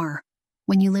need a car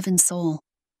when you live in Seoul.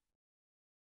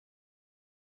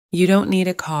 You don't need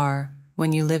a car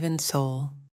when you live in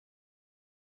Seoul.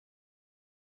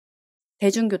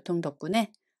 대중교통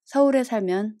덕분에 서울에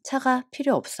살면 차가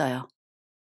필요 없어요.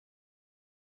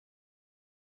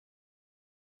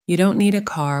 You don't need a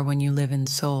car when you live in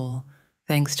Seoul,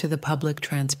 thanks to the public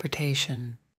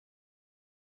transportation.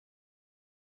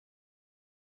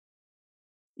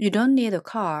 You don't need a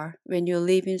car when you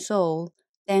live in Seoul,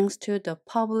 thanks to the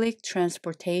public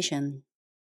transportation.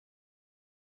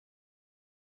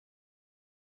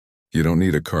 You don't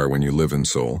need a car when you live in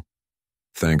Seoul,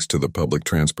 thanks to the public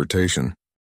transportation.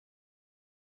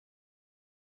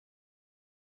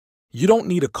 You don't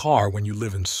need a car when you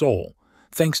live in Seoul,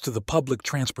 thanks to the public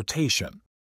transportation.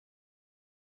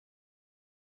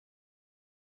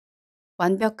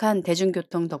 완벽한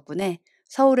대중교통 덕분에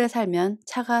서울에 살면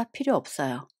차가 필요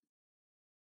없어요.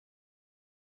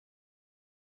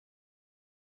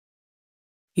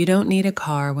 You don't need a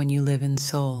car when you live in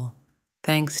Seoul,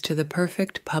 thanks to the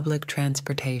perfect public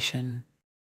transportation.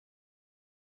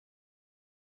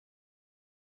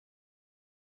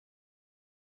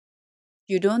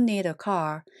 You don't need a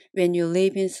car when you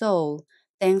live in Seoul,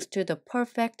 thanks to the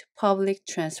perfect public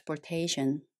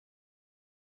transportation.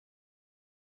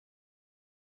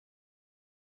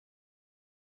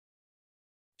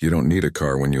 You don't need a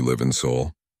car when you live in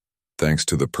Seoul, thanks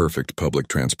to the perfect public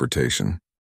transportation.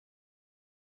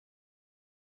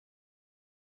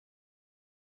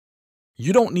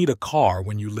 You don't need a car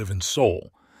when you live in Seoul,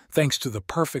 thanks to the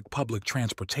perfect public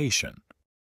transportation.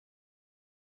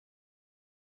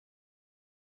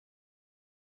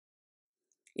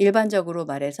 일반적으로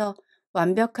말해서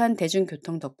완벽한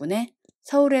대중교통 덕분에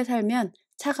서울에 살면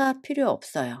차가 필요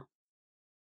없어요.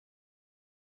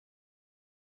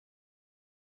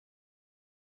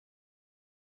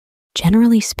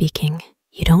 Generally speaking,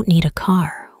 you don't need a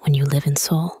car when you live in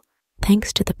Seoul,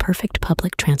 thanks to the perfect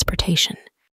public transportation.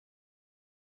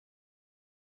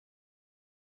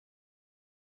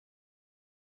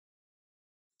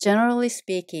 Generally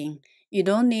speaking, you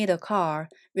don't need a car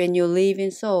when you live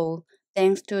in Seoul,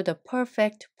 thanks to the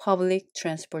perfect public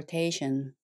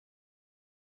transportation.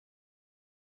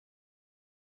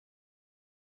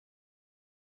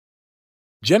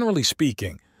 Generally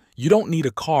speaking, you don't need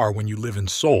a car when you live in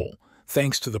Seoul,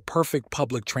 thanks to the perfect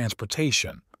public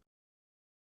transportation.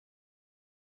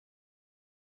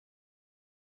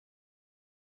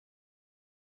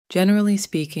 Generally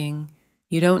speaking,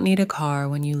 you don't need a car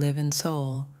when you live in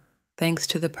Seoul, thanks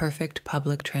to the perfect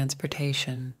public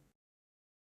transportation.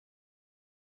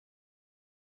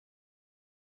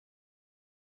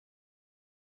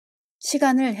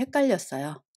 시간을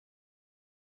헷갈렸어요.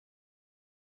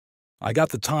 I got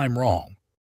the time wrong.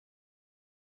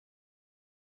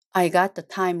 I got the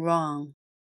time wrong.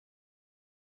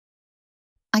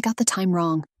 I got the time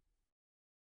wrong.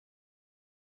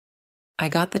 I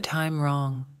got the time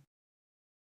wrong.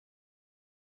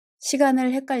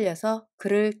 시간을 헷갈려서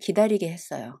그를 기다리게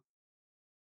했어요.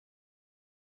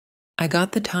 I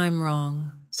got the time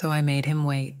wrong, so I made him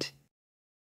wait.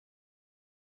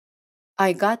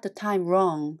 I got the time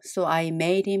wrong, so I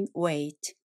made him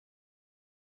wait.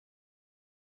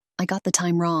 I got the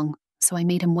time wrong, so I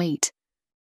made him wait.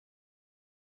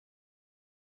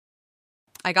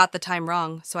 I got the time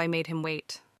wrong, so I made him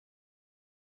wait.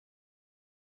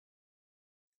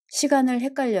 시간을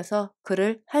헷갈려서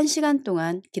그를 1시간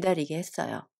동안 기다리게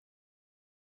했어요.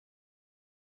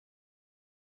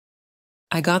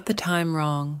 I got the time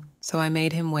wrong, so I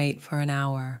made him wait for an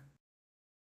hour.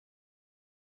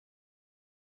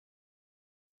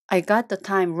 I got the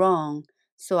time wrong,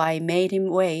 so I made him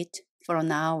wait for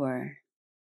an hour.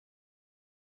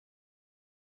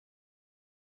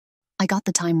 I got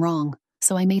the time wrong,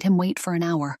 so I made him wait for an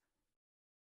hour.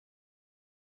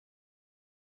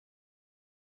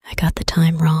 I got the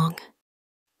time wrong,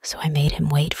 so I made him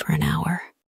wait for an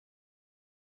hour.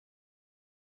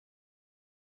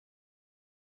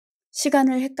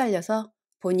 시간을 헷갈려서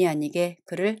본의 아니게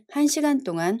그를 1시간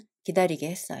동안 기다리게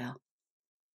했어요.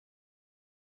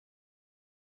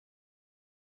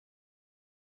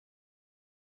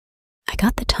 I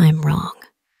got the time wrong,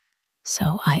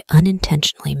 so I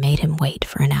unintentionally made him wait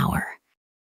for an hour.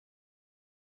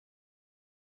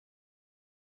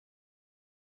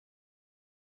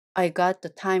 I got the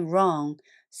time wrong,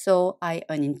 so I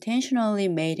unintentionally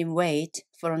made him wait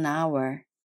for an hour.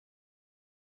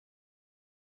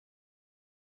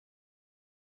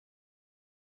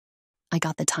 I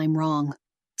got the time wrong,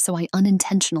 so I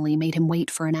unintentionally made him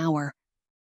wait for an hour.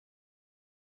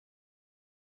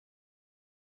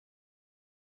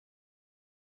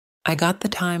 I got the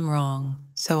time wrong,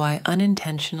 so I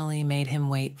unintentionally made him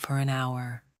wait for an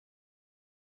hour.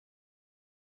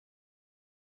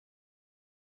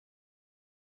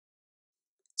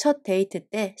 첫 데이트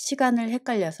때 시간을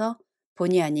헷갈려서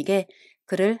본의 아니게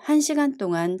그를 1시간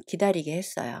동안 기다리게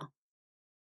했어요.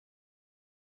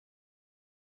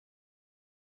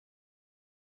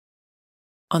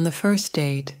 On the first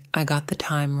date, I got the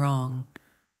time wrong,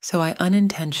 so I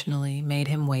unintentionally made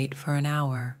him wait for an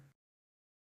hour.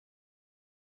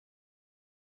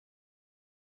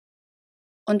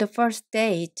 On the first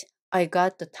date, I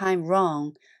got the time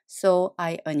wrong, so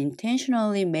I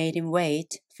unintentionally made him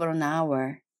wait for an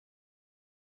hour.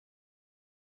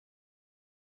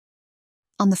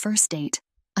 On the first date,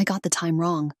 I got the time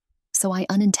wrong, so I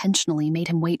unintentionally made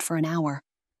him wait for an hour.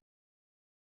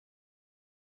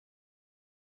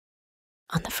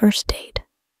 On the first date,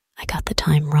 I got the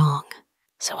time wrong,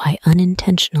 so I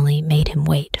unintentionally made him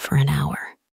wait for an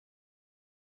hour.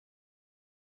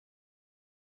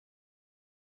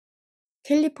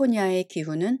 캘리포니아의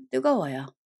기후는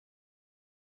뜨거워요.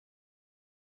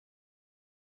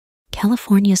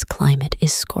 California's climate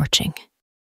is scorching.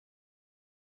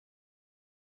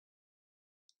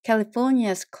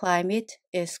 California's climate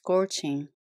is scorching.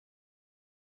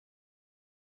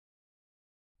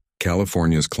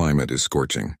 California's climate is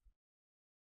scorching.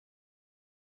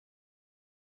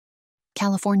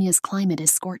 California's climate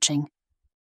is scorching.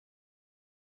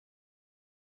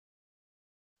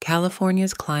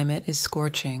 California's climate is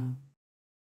scorching.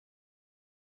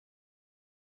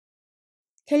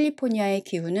 캘리포니아의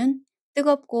기후는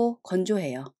뜨겁고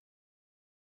건조해요.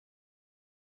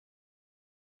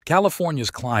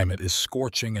 California's climate is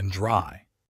scorching and dry.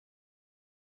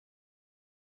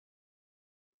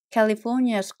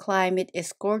 California's climate is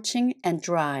scorching and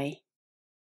dry.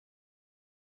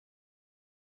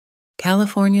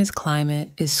 California's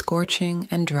climate is scorching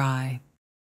and dry.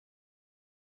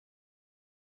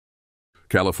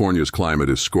 California's climate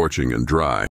is scorching and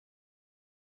dry.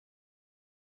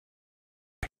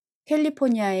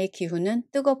 캘리포니아의 기후는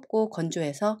뜨겁고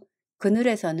건조해서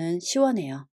그늘에서는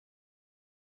시원해요.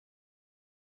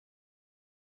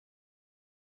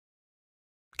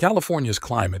 California's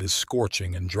climate is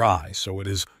scorching and dry, so it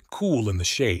is cool in the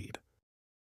shade.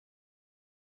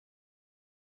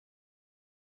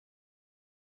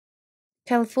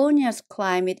 California's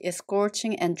climate is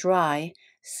scorching and dry,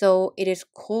 so it is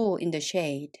cool in the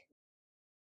shade.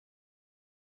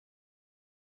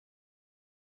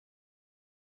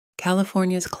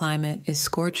 California's climate is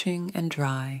scorching and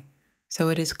dry, so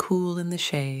it is cool in the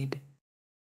shade.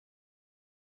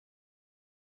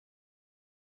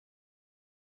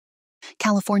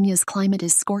 California's climate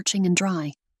is scorching and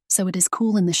dry, so it is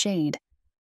cool in the shade.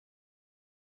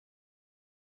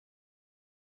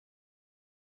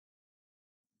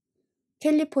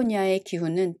 캘리포니아의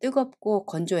기후는 뜨겁고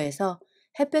건조해서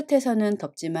햇볕에서는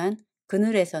덥지만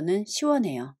그늘에서는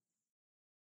시원해요.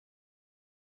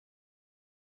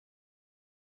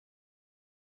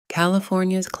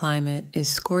 California's climate is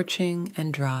scorching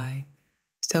and dry,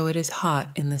 so it is hot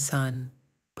in the sun,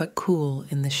 but cool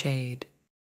in the shade.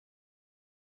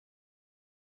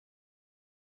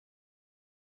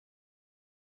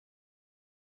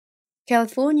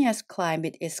 California's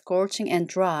climate is scorching and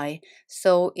dry,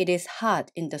 so it is hot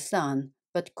in the sun,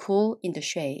 but cool in the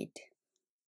shade.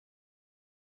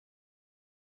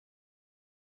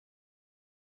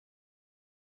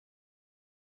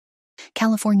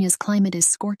 California's climate is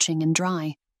scorching and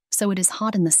dry, so it is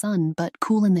hot in the sun but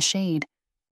cool in the shade.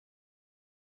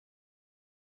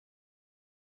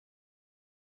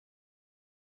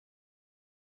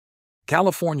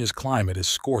 California's climate is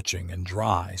scorching and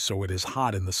dry, so it is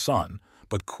hot in the sun,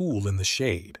 but cool in the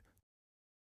shade.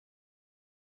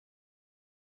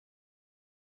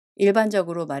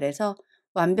 일반적으로 말해서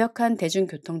완벽한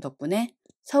대중교통 덕분에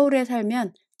서울에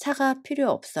살면 차가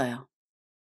필요 없어요.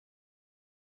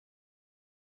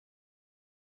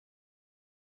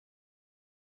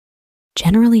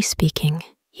 Generally speaking,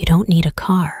 you don't need a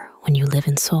car when you live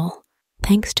in Seoul,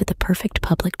 thanks to the perfect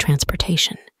public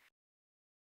transportation.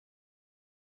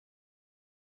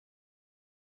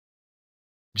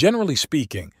 Generally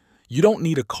speaking, you don't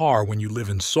need a car when you live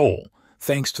in Seoul,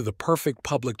 thanks to the perfect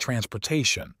public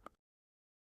transportation.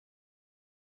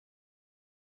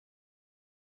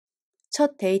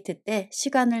 첫 데이트 때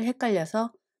시간을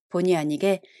헷갈려서 본의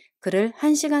아니게 그를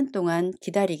 1시간 동안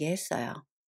기다리게 했어요.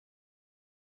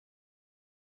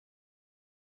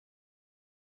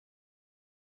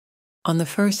 On the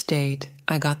first date,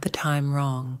 I got the time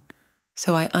wrong,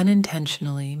 so I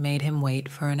unintentionally made him wait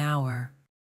for an hour.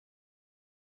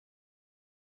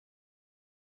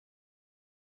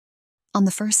 On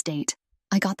the first date,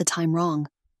 I got the time wrong,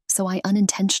 so I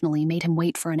unintentionally made him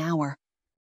wait for an hour.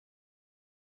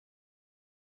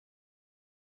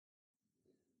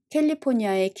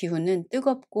 캘리포니아의 기후는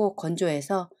뜨겁고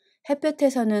건조해서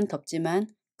햇볕에서는 덥지만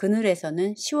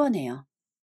그늘에서는 시원해요.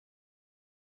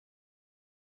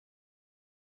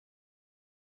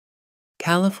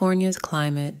 California's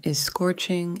climate is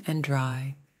scorching and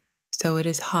dry, so it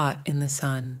is hot in the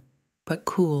sun, but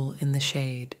cool in the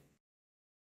shade.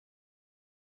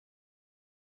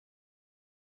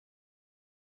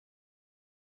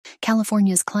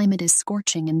 California's climate is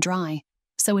scorching and dry,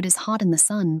 so it is hot in the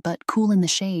sun but cool in the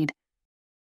shade.